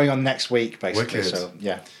going on next week, basically. Wicked. So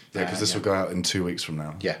because this will go out in 2 weeks from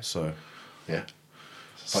now. Yeah. So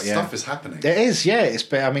but stuff is happening. It is, yeah.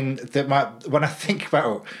 When I think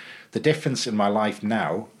about the difference in my life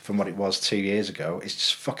now from what it was 2 years ago, it's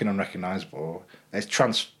just fucking unrecognisable. It's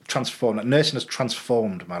transformed. Nursing has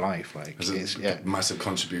transformed my life. Like, it's a massive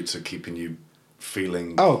contribute to keeping you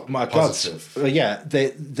feeling oh my positive. God,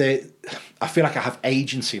 I feel like I have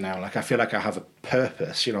agency now. Like I feel like I have a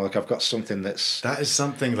purpose, like I've got something that is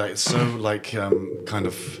something that it's so like kind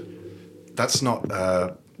of that's not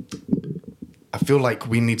I feel like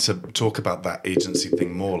we need to talk about that agency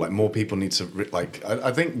thing more. Like more people need to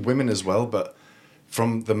I think women as well, but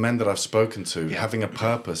from the men that I've spoken to, having a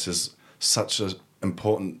purpose is such an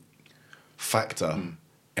important factor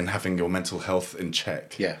in having your mental health in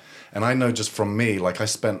check. Yeah. And I know just from me, like I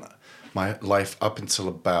spent my life up until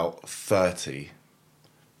about 30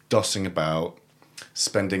 dossing about,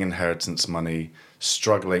 spending inheritance money,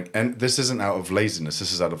 struggling. And this isn't out of laziness.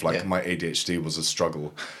 This is out of my ADHD was a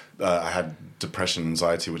struggle. I had depression,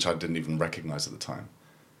 anxiety, which I didn't even recognize at the time.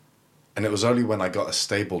 And it was only when I got a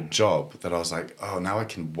stable job that I was like, oh, now I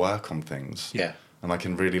can work on things. Yeah. And I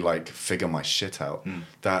can really figure my shit out.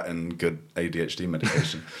 That and good ADHD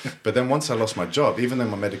medication. But then once I lost my job, even though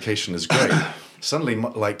my medication is great, suddenly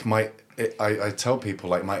I tell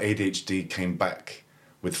people my ADHD came back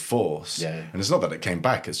with force. Yeah. And it's not that it came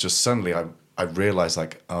back. It's just suddenly I realized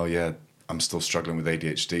oh yeah, I'm still struggling with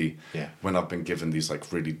ADHD when I've been given these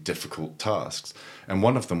really difficult tasks. And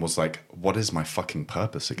one of them was what is my fucking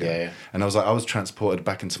purpose again? Yeah. And I was transported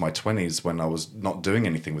back into my 20s when I was not doing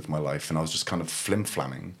anything with my life and I was just kind of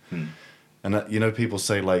flim-flamming. And people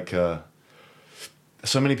say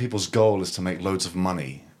so many people's goal is to make loads of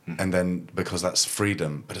money and then because that's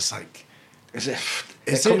freedom. But it's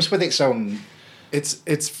it comes with its own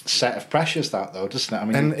it's set of pressures, that though, doesn't it? I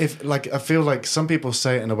mean, and if I feel like some people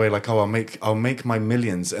say it in a way I'll make my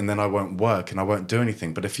millions and then I won't work and I won't do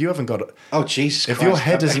anything. But if you haven't got Jesus if Christ, your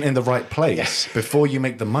head isn't in the right place before you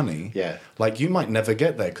make the money, like you might never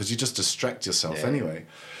get there because you just distract yourself anyway.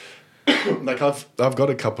 I've got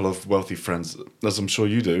a couple of wealthy friends, as I'm sure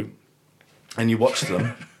you do, and you watch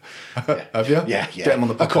them. Have you? Yeah. Get them on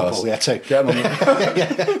the podcast. A couple, two. Get them on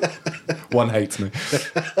the... One hates me.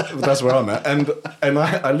 That's where I'm at. And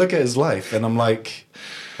I look at his life and I'm like,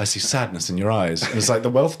 I see sadness in your eyes. And it's the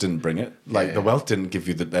wealth didn't bring it. The wealth didn't give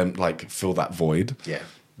you fill that void. Yeah.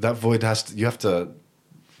 That void you have to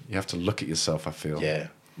look at yourself, I feel. Yeah.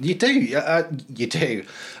 You do, you do.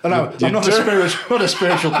 I know I'm not a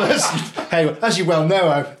spiritual person. Hey, as you well know,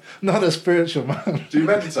 I'm not a spiritual man. Do you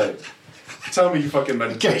meditate? Tell me you fucking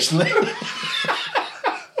meditate. Occasionally.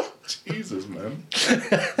 Jesus, man.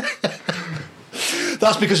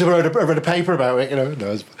 That's because I read a paper about it. Who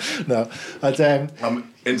knows? No,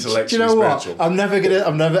 I'm intellectually do you know spiritual. what? I'm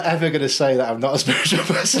never ever gonna say that I'm not a spiritual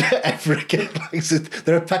person ever again. Like, so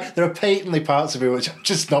there are patently parts of me which I'm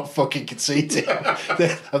just not fucking conceding.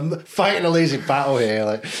 I'm fighting a losing battle here.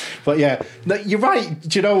 Like, but yeah, no, you're right.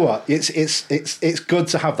 Do you know what? It's good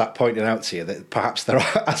to have that pointed out to you that perhaps there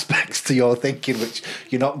are aspects to your thinking which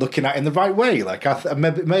you're not looking at in the right way. Like,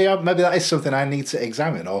 maybe that is something I need to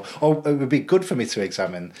examine, or it would be good for me to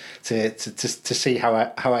examine to see how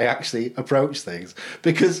I actually approach things.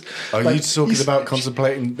 Because are you talking about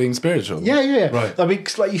contemplating being spiritual? Yeah. Right. I mean,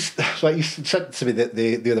 'cause like you said to me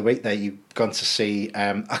the other week there, you've gone to see.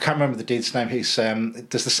 I can't remember the dude's name. Who's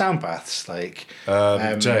does the sound baths like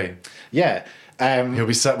Jay? Yeah. He'll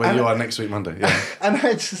be sat where you are next week, Monday. Yeah. And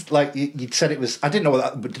I just like you said it was. I didn't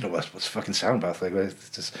know what's fucking sound bath like. It's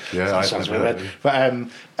just sounds weird. But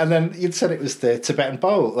and then you'd said it was the Tibetan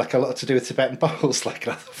bowl, like a lot to do with Tibetan bowls. Like,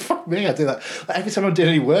 and I thought, fuck me, I do that. Like, every time I'm doing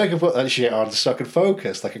any work, I put that shit on so I can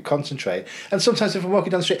focus, like, and concentrate. And sometimes if I'm walking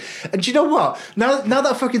down the street, and do you know what? Now that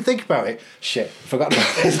I fucking think about it, shit, forgot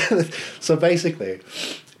about this. So basically.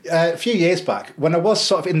 A few years back, when I was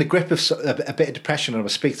sort of in the grip of a bit of depression, and I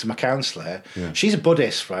was speaking to my counsellor, she's a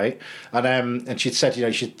Buddhist, right? And she'd said,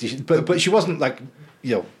 but she wasn't like,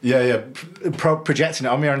 projecting it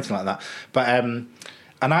on me or anything like that. But and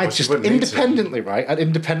I just independently, right?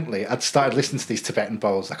 I'd started listening to these Tibetan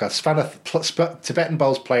bowls. Like I found a Tibetan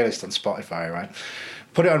bowls playlist on Spotify, right?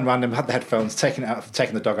 Put it on random, had the headphones, taking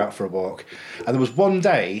the dog out for a walk, and there was one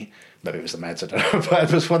day. Maybe it was the meds, I don't know. But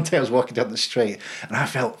there was one day I was walking down the street and I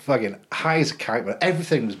felt fucking high as a kite, but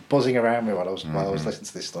everything was buzzing around me while I was listening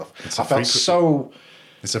to this stuff. I felt so...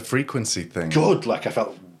 It's a frequency thing. Good, like I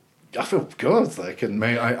feel good, like, and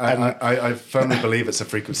I firmly believe it's a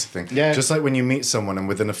frequency thing. Yeah, just like when you meet someone and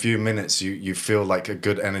within a few minutes you feel like a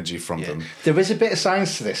good energy from them. There is a bit of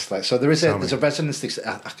science to this, like, so there's a resonance.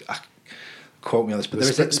 Quote me on this, but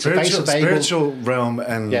there's a spiritual realm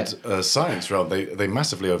and science realm. They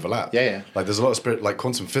massively overlap. Yeah. Like there's a lot of spirit, like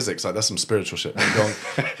quantum physics. Like that's some spiritual shit. Go on,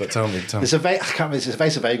 but tell me. There's a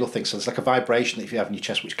vasovagal thing. So it's like a vibration that if you have in your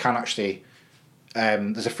chest, which can actually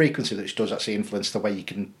there's a frequency which does actually influence the way you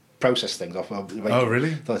can process things off.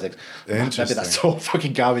 Really? Those things. Interesting. Maybe that's all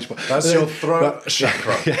fucking garbage. But that's your throat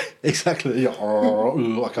chakra. Yeah, exactly. Like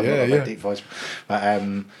I'm not a deep voice. But I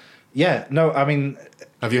mean.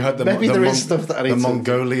 Have you heard the stuff that I need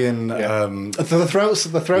Mongolian? The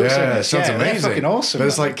throat. Yeah, it sounds amazing. Fucking awesome. But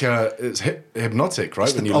it's like it's hypnotic,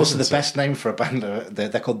 right? It's also the best name for a band.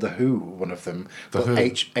 They're called the Who. One of them. The Who.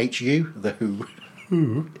 HU. The Who.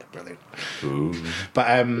 Who. Yeah, brilliant. Ooh. But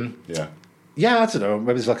yeah, I don't know.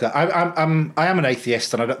 Maybe it's like that. I am an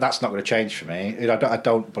atheist, and that's not going to change for me. I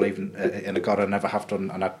don't believe in a God. I never have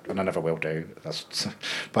done, and I never will do.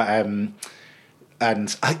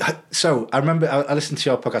 And so I remember I listened to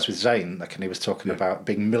your podcast with Zane, like, and he was talking about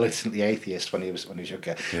being militantly atheist when he was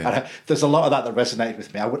younger. Yeah. And there's a lot of that resonated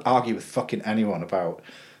with me. I would argue with fucking anyone about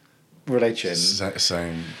religion.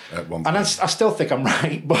 Same at one point. And I still think I'm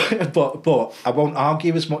right, but I won't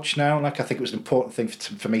argue as much now. Like, I think it was an important thing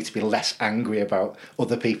for me to be less angry about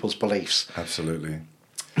other people's beliefs. Absolutely.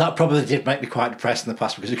 That probably did make me quite depressed in the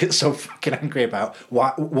past because you get so fucking angry about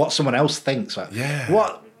what someone else thinks. Like,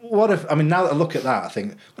 what if, I mean, now that I look at that, I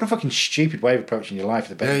think, what a fucking stupid way of approaching your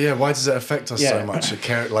life. Yeah. Why does it affect us so much? To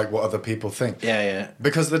care, like, what other people think. Yeah.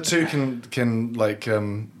 Because the two can like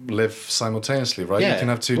live simultaneously, right? You can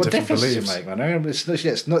have two different beliefs. Make, man? It's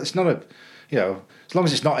not a, as long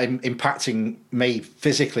as it's not impacting me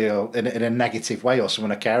physically or in a negative way or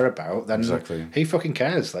someone I care about, then who fucking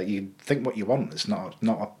cares? Like, you think what you want. It's not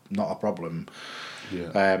a problem.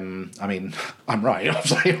 Yeah. I mean, I'm right.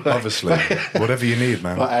 Obviously, whatever you need,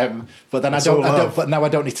 man. But then now I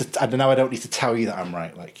don't need to tell you that I'm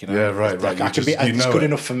right. Like, Yeah, right. Like, it's good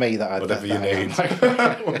enough for me that whatever you need.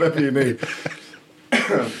 Whatever you need.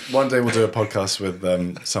 One day we'll do a podcast with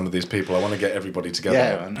some of these people. I want to get everybody together.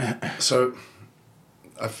 Yeah, man. So,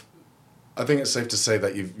 I think it's safe to say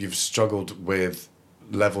that you've struggled with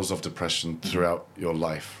levels of depression throughout your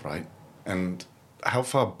life, right? And how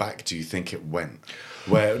far back do you think it went?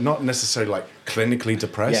 Where not necessarily like clinically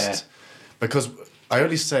depressed, because I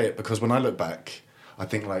only say it because when I look back, I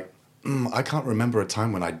think like I can't remember a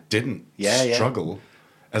time when I didn't struggle.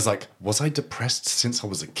 As like, was I depressed since I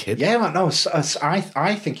was a kid? Yeah, man, no.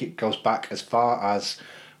 I think it goes back as far as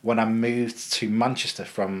when I moved to Manchester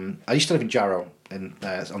from. I used to live in Jarrow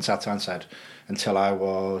on South Tyneside until I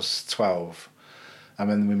was 12, and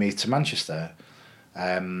then we moved to Manchester.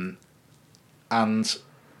 And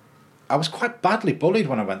I was quite badly bullied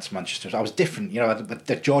when I went to Manchester. I was different, I had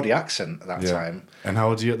the Geordie accent at that time. And how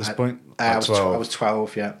old are you at this point? I was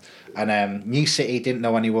 12, yeah. And new city, didn't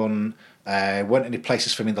know anyone. Weren't any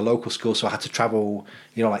places for me in the local school, so I had to travel,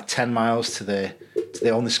 10 miles to the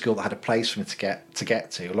only school that had a place for me to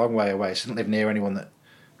get to, a long way away. So I didn't live near anyone that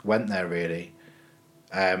went there really.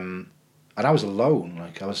 And I was alone.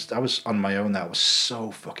 Like I was on my own there. I was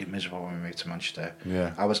so fucking miserable when we moved to Manchester.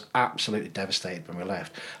 Yeah. I was absolutely devastated when we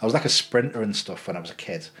left. I was like a sprinter and stuff when I was a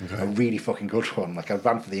kid. Okay. A really fucking good one. Like I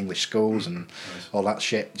ran for the English schools and all that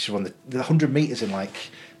shit. Just won the 100 meters in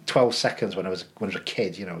like 12 seconds when I was a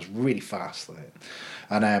kid. It was really fast. Like.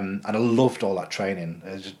 And I loved all that training.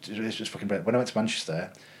 It was just fucking brilliant. When I went to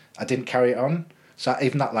Manchester, I didn't carry it on. So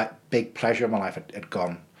even that like big pleasure of my life had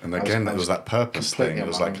gone. And again, it was that purpose thing. It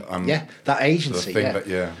was like, that agency, the thing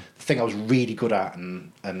the thing I was really good at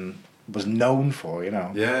and was known for, Yeah,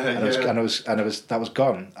 that was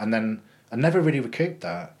gone, and then I never really recouped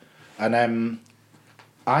that, and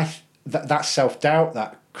that self doubt,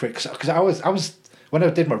 that because I was when I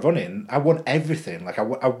did my running, I won everything. Like I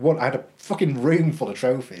had a fucking room full of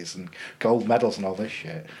trophies and gold medals and all this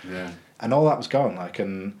shit. Yeah, and all that was gone. Like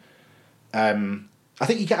I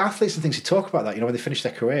think you get athletes and things who talk about that, when they finish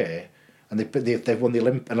their career and they've won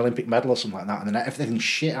an Olympic medal or something like that, and then everything's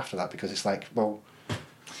shit after that because it's like, well,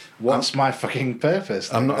 what's my fucking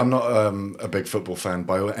purpose? I'm not a big football fan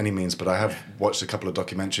by any means, but I have watched a couple of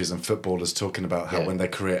documentaries and footballers talking about how when their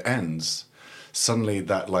career ends, suddenly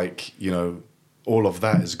that all of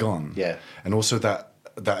that is gone. Yeah. And also that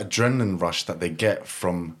adrenaline rush that they get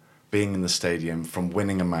from being in the stadium, from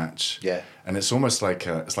winning a match. Yeah. And it's almost like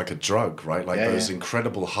a drug, right? Like those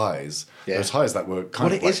incredible highs. Yeah. Those highs that were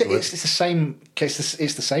kind of like... It's the same case.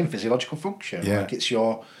 It's the same physiological function. Yeah. Like it's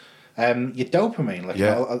your dopamine. Like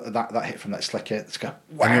that hit from that. It's like it's go,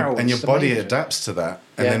 wow. And your body adapts to that.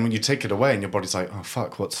 And then when you take it away and your body's like, oh,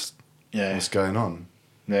 fuck, what's going on?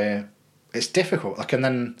 Yeah. It's difficult. Like, and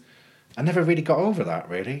then I never really got over that,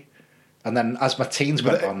 really. And then as my teens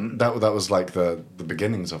went on... That was like the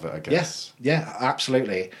beginnings of it, I guess. Yes, yeah,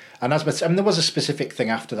 absolutely. And there was a specific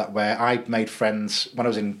thing after that where I made friends... When I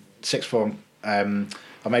was in sixth form, I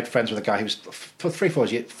made friends with a guy who was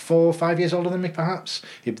 4 or 5 years older than me, perhaps.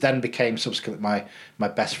 He then became subsequently my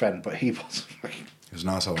best friend, but he was... He was an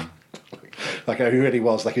asshole. Like, he really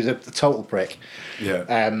was. Like, he was a total prick. Yeah.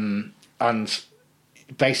 And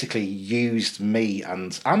basically used me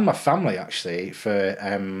and my family, actually, for...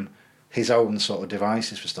 his own sort of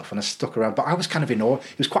devices for stuff, and I stuck around. But I was kind of in awe.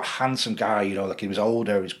 He was quite a handsome guy, like he was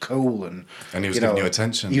older, he was cool, and he was giving you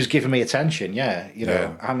attention. He was giving me attention,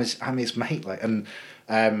 I'm his mate, like, and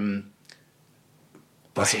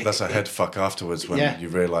that's a head fuck afterwards when you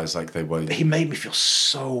realise like they were. He made me feel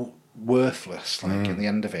so worthless, like in the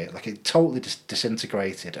end of it, like it totally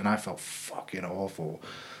disintegrated, and I felt fucking awful.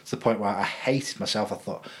 To the point where I hated myself. I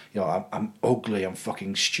thought, I'm ugly, I'm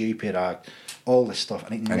fucking stupid, all this stuff,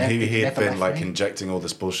 and he had been like injecting all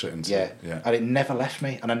this bullshit into it, and it never left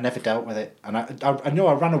me, and I never dealt with it, and I know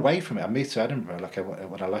I ran away from it. I moved to Edinburgh like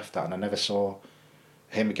when I left that, and I never saw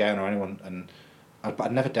him again or anyone, but I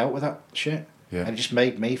never dealt with that shit, and it just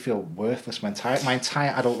made me feel worthless. My entire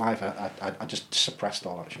adult life, I just suppressed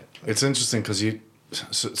all that shit. It's interesting because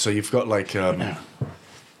you've got like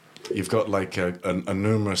you've got like a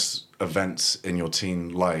numerous events in your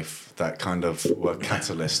teen life that kind of were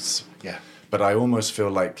catalysts. Yeah. But I almost feel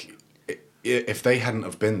like if they hadn't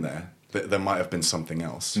have been there, there might have been something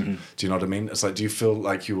else. Mm-hmm. Do you know what I mean? It's like, do you feel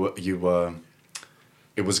like you were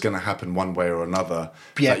it was going to happen one way or another?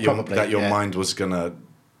 Yeah, that your mind was going to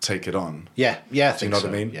take it on. Yeah, I think so. Do you know what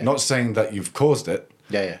I mean? Yeah. Not saying that you've caused it.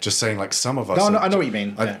 Yeah. Just saying like some of us. No, I know what you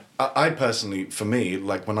mean. I personally, for me,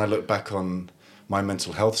 like when I look back on my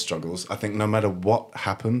mental health struggles, I think no matter what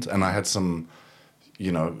happened, and I had some,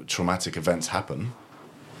 traumatic events happen,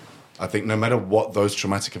 I think no matter what those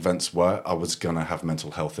traumatic events were, I was going to have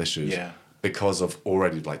mental health issues because of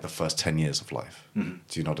already like the first 10 years of life. Mm-hmm.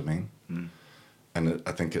 Do you know what I mean? Mm. And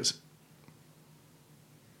I think I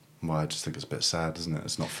just think it's a bit sad, isn't it?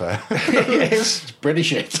 It's not fair. It is. It's British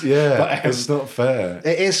shit. Yeah, but, it's not fair.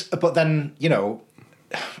 It is, but then,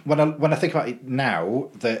 when I think about it now,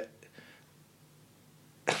 that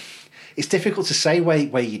it's difficult to say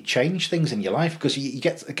where you change things in your life, because you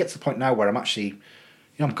get to the point now where I'm actually,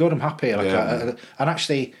 I'm good, I'm happy, and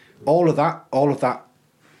actually all of that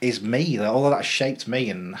is me. All of that has shaped me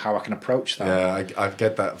and how I can approach that. Yeah, I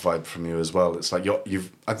get that vibe from you as well. It's like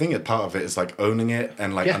I think a part of it is like owning it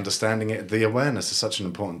and like understanding it. The awareness is such an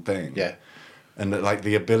important thing. Yeah, and like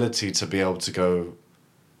the ability to be able to go,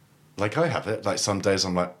 like I have it. Like some days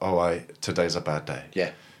I'm like, today's a bad day.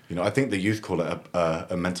 Yeah. You know, I think the youth call it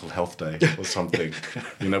a mental health day or something.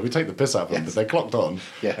 You know, we take the piss out of them, but they're clocked on,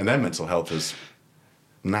 and their mental health is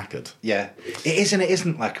knackered. Yeah, it is and it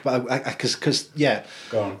isn't. Like, but because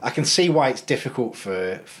Go on. I can see why it's difficult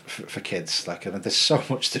for kids. Like, and there's so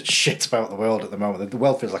much that shit about the world at the moment. The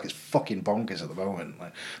world feels like it's fucking bonkers at the moment.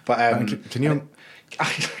 Like, but can you?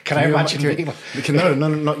 Can I imagine being like... No,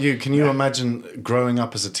 not you. Can you imagine growing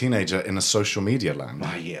up as a teenager in a social media land?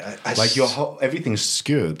 Oh, yeah. Like everything's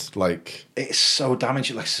skewed. Like it's so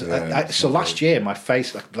damaging. Like so last year, my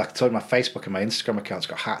face, like I told you, my Facebook and my Instagram accounts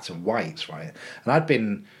got hacked and wiped, right? And I'd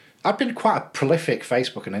been quite a prolific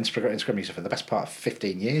Facebook and Instagram user for the best part of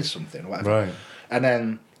 15 years, something, whatever. Right.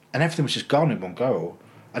 And everything was just gone in one go,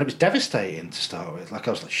 and it was devastating to start with. Like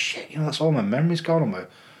I was like, shit, that's all my memories gone on my.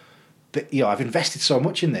 But, I've invested so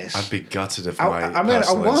much in this. I'd be gutted if I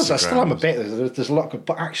still am a bit. There's a lot of...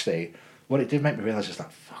 But actually, what it did make me realise is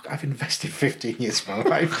like, fuck, I've invested 15 years of my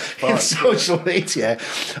life in social media.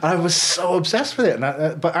 And I was so obsessed with it.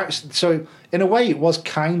 But actually, so in a way, it was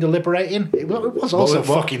kind of liberating. It was also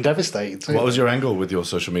fucking devastating too. What was your angle with your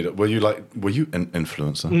social media? Were you an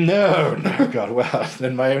influencer? No, God, well,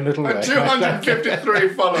 in my own little way. 253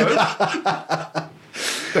 followers.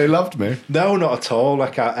 They loved me. No, not at all.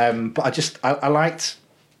 Like, but I liked.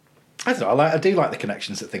 I don't know. I do like the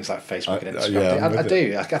connections that things like Facebook and Instagram. I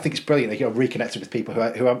do. I think it's brilliant that you're reconnected with people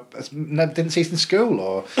who I never didn't see in school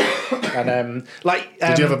or. And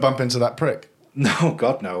did you ever bump into that prick? No,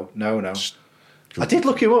 God, no. I did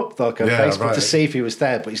look him up though on Facebook to see if he was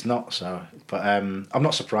there, but he's not. So, but I'm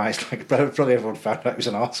not surprised. Like, probably everyone found out he was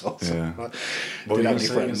an arsehole. So, yeah. What were you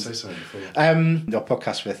going to say something before? Your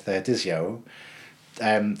podcast with Dizio.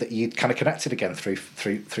 That you kind of connected again through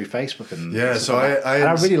Facebook and so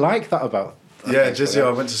I really like that about Dizio.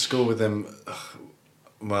 I went to school with him.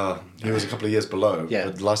 Well, he was a couple of years below. Yeah.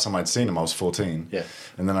 But the last time I'd seen him, I was 14. Yeah.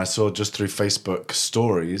 And then I saw just through Facebook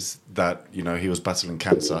stories that he was battling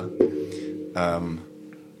cancer.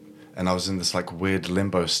 And I was in this like weird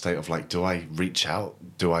limbo state of like, do I reach out?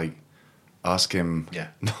 Do I ask him? Yeah.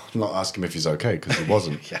 Not ask him if he's okay because he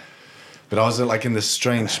wasn't. Yeah. But I was like in this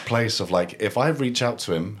strange place of like, if I reach out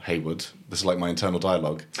to him, Haywood, this is like my internal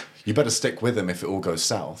dialogue, you better stick with him if it all goes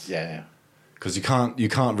south. Yeah. Because you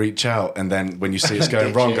can't reach out and then when you see it's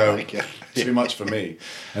going wrong, go, too much for me.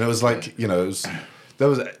 And it was like, there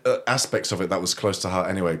was aspects of it that was close to heart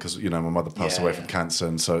anyway, because, my mother passed away from cancer.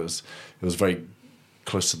 And so it was very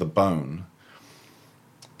close to the bone.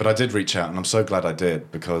 But I did reach out and I'm so glad I did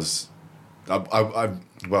because...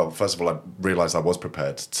 Well, first of all, I realised I was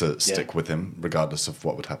prepared to stick with him regardless of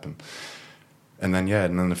what would happen. And then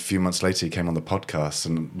a few months later, he came on the podcast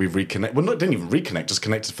and we reconnected. Well, didn't even reconnect, just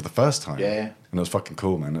connected for the first time. Yeah. And it was fucking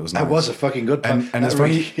cool, man. It was nice. That was a fucking good And it's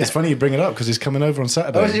funny. It's funny you bring it up because he's coming over on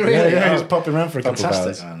Saturday. Oh, is he really? Yeah, he's popping around for a couple of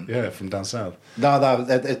hours. Man. Yeah, from down south. No,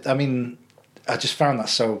 I mean, I just found that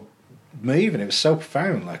so moving. It was so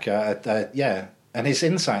profound. Like, and his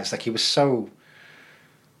insights, like he was so...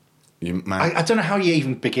 I don't know how you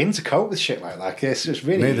even begin to cope with shit like this. It's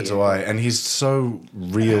really... Neither do I. And he's so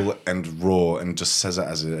real and raw and just says it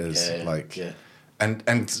as it is.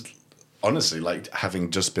 And honestly, like having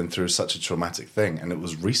just been through such a traumatic thing, and it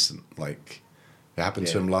was recent. Like it happened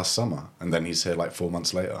to him last summer, and then he's here like 4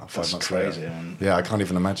 months later, 5 months later. Man. Yeah, I can't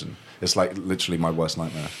even imagine. It's like literally my worst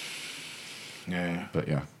nightmare. Yeah. But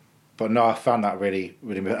yeah. But no, I found that really,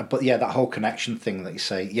 really... But yeah, that whole connection thing that you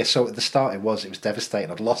say... Yeah, so at the start it was devastating.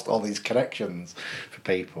 I'd lost all these connections for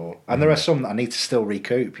people. And there are some that I need to still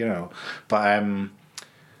recoup, But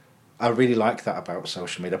I really like that about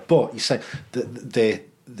social media. But you say...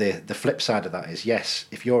 The flip side of that is, yes,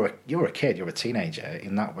 if you're a kid, you're a teenager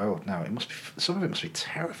in that world now, some of it must be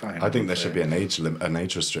terrifying. I think there should be an age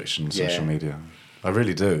restriction on social media. I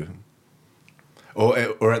really do.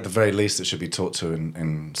 Or at the very least, it should be taught to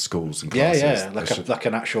in schools and classes. Like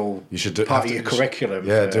an actual part of your curriculum.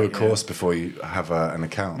 Yeah, do a course before you have an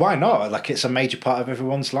account. Why not? Like it's a major part of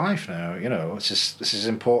everyone's life now. It's as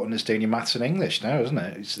important as doing your maths and English now, isn't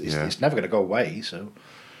it? It's never going to go away. So,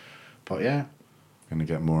 but yeah, going to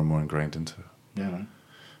get more and more ingrained into it. Yeah, man.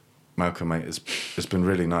 Malcolm, mate, it's been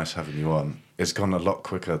really nice having you on. It's gone a lot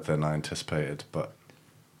quicker than I anticipated, but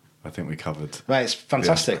I think we covered. Right, it's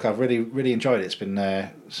fantastic. I've really, really enjoyed it. It's been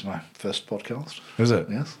it's my first podcast. Is it?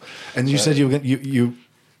 Yes. And you said you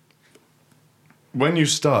when you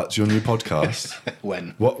start your new podcast.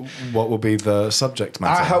 When? What will be the subject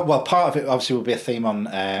matter? I hope. Well, part of it obviously will be a theme on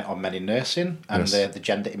men in nursing and the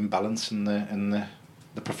gender imbalance in the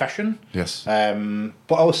profession. Yes.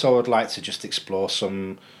 But also, I'd like to just explore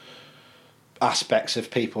some aspects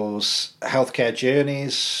of people's healthcare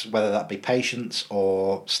journeys, whether that be patients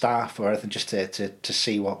or staff or anything, just to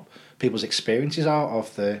see what people's experiences are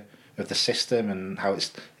of the system and how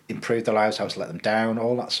it's improved their lives, how it's let them down,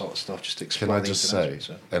 all that sort of stuff. Just to explore. Can I just say,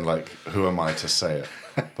 and like, who am I to say it?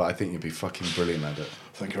 But I think you'd be fucking brilliant at it.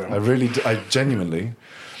 Thank you very much. I really do, I genuinely,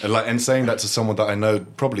 and saying that to someone that I know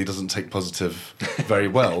probably doesn't take positive very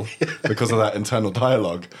well because of that internal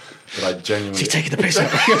dialogue, but I genuinely... Is he taking the piss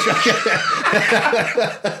out?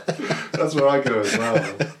 That's where I go as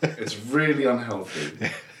well. It's really unhealthy.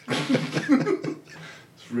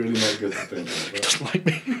 It's really not good to think about. He doesn't like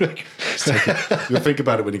me. You'll think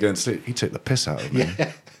about it when you go and sleep. He took the piss out of me.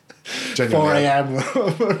 Yeah. Genuinely, 4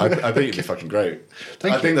 a.m. I think you'd be fucking great.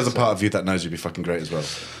 I think there's a part of you that knows you'd be fucking great as well.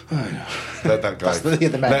 Let that guy. The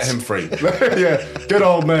meds. Let him free. Yeah, good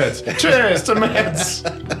old meds. Cheers to meds.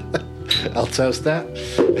 I'll toast that.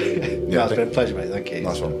 Yeah, It's been a pleasure, mate. Thank you.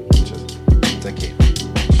 Nice one. Cheers. Thank you.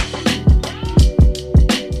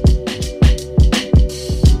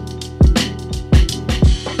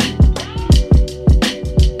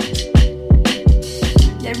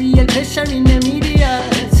 Yeah, real pressure in the media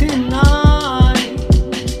tonight.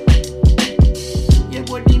 Yeah,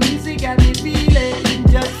 but the music got me feeling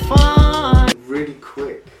just fine. Really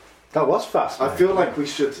quick. That was fast. I feel like we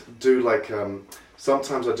should do like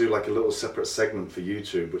sometimes I do like a little separate segment for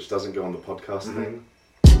YouTube which doesn't go on the podcast thing.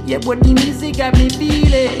 Yeah, but the music got me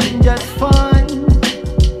feeling just fine.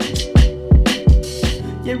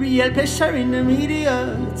 Yeah, real pressure in the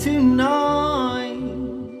media tonight.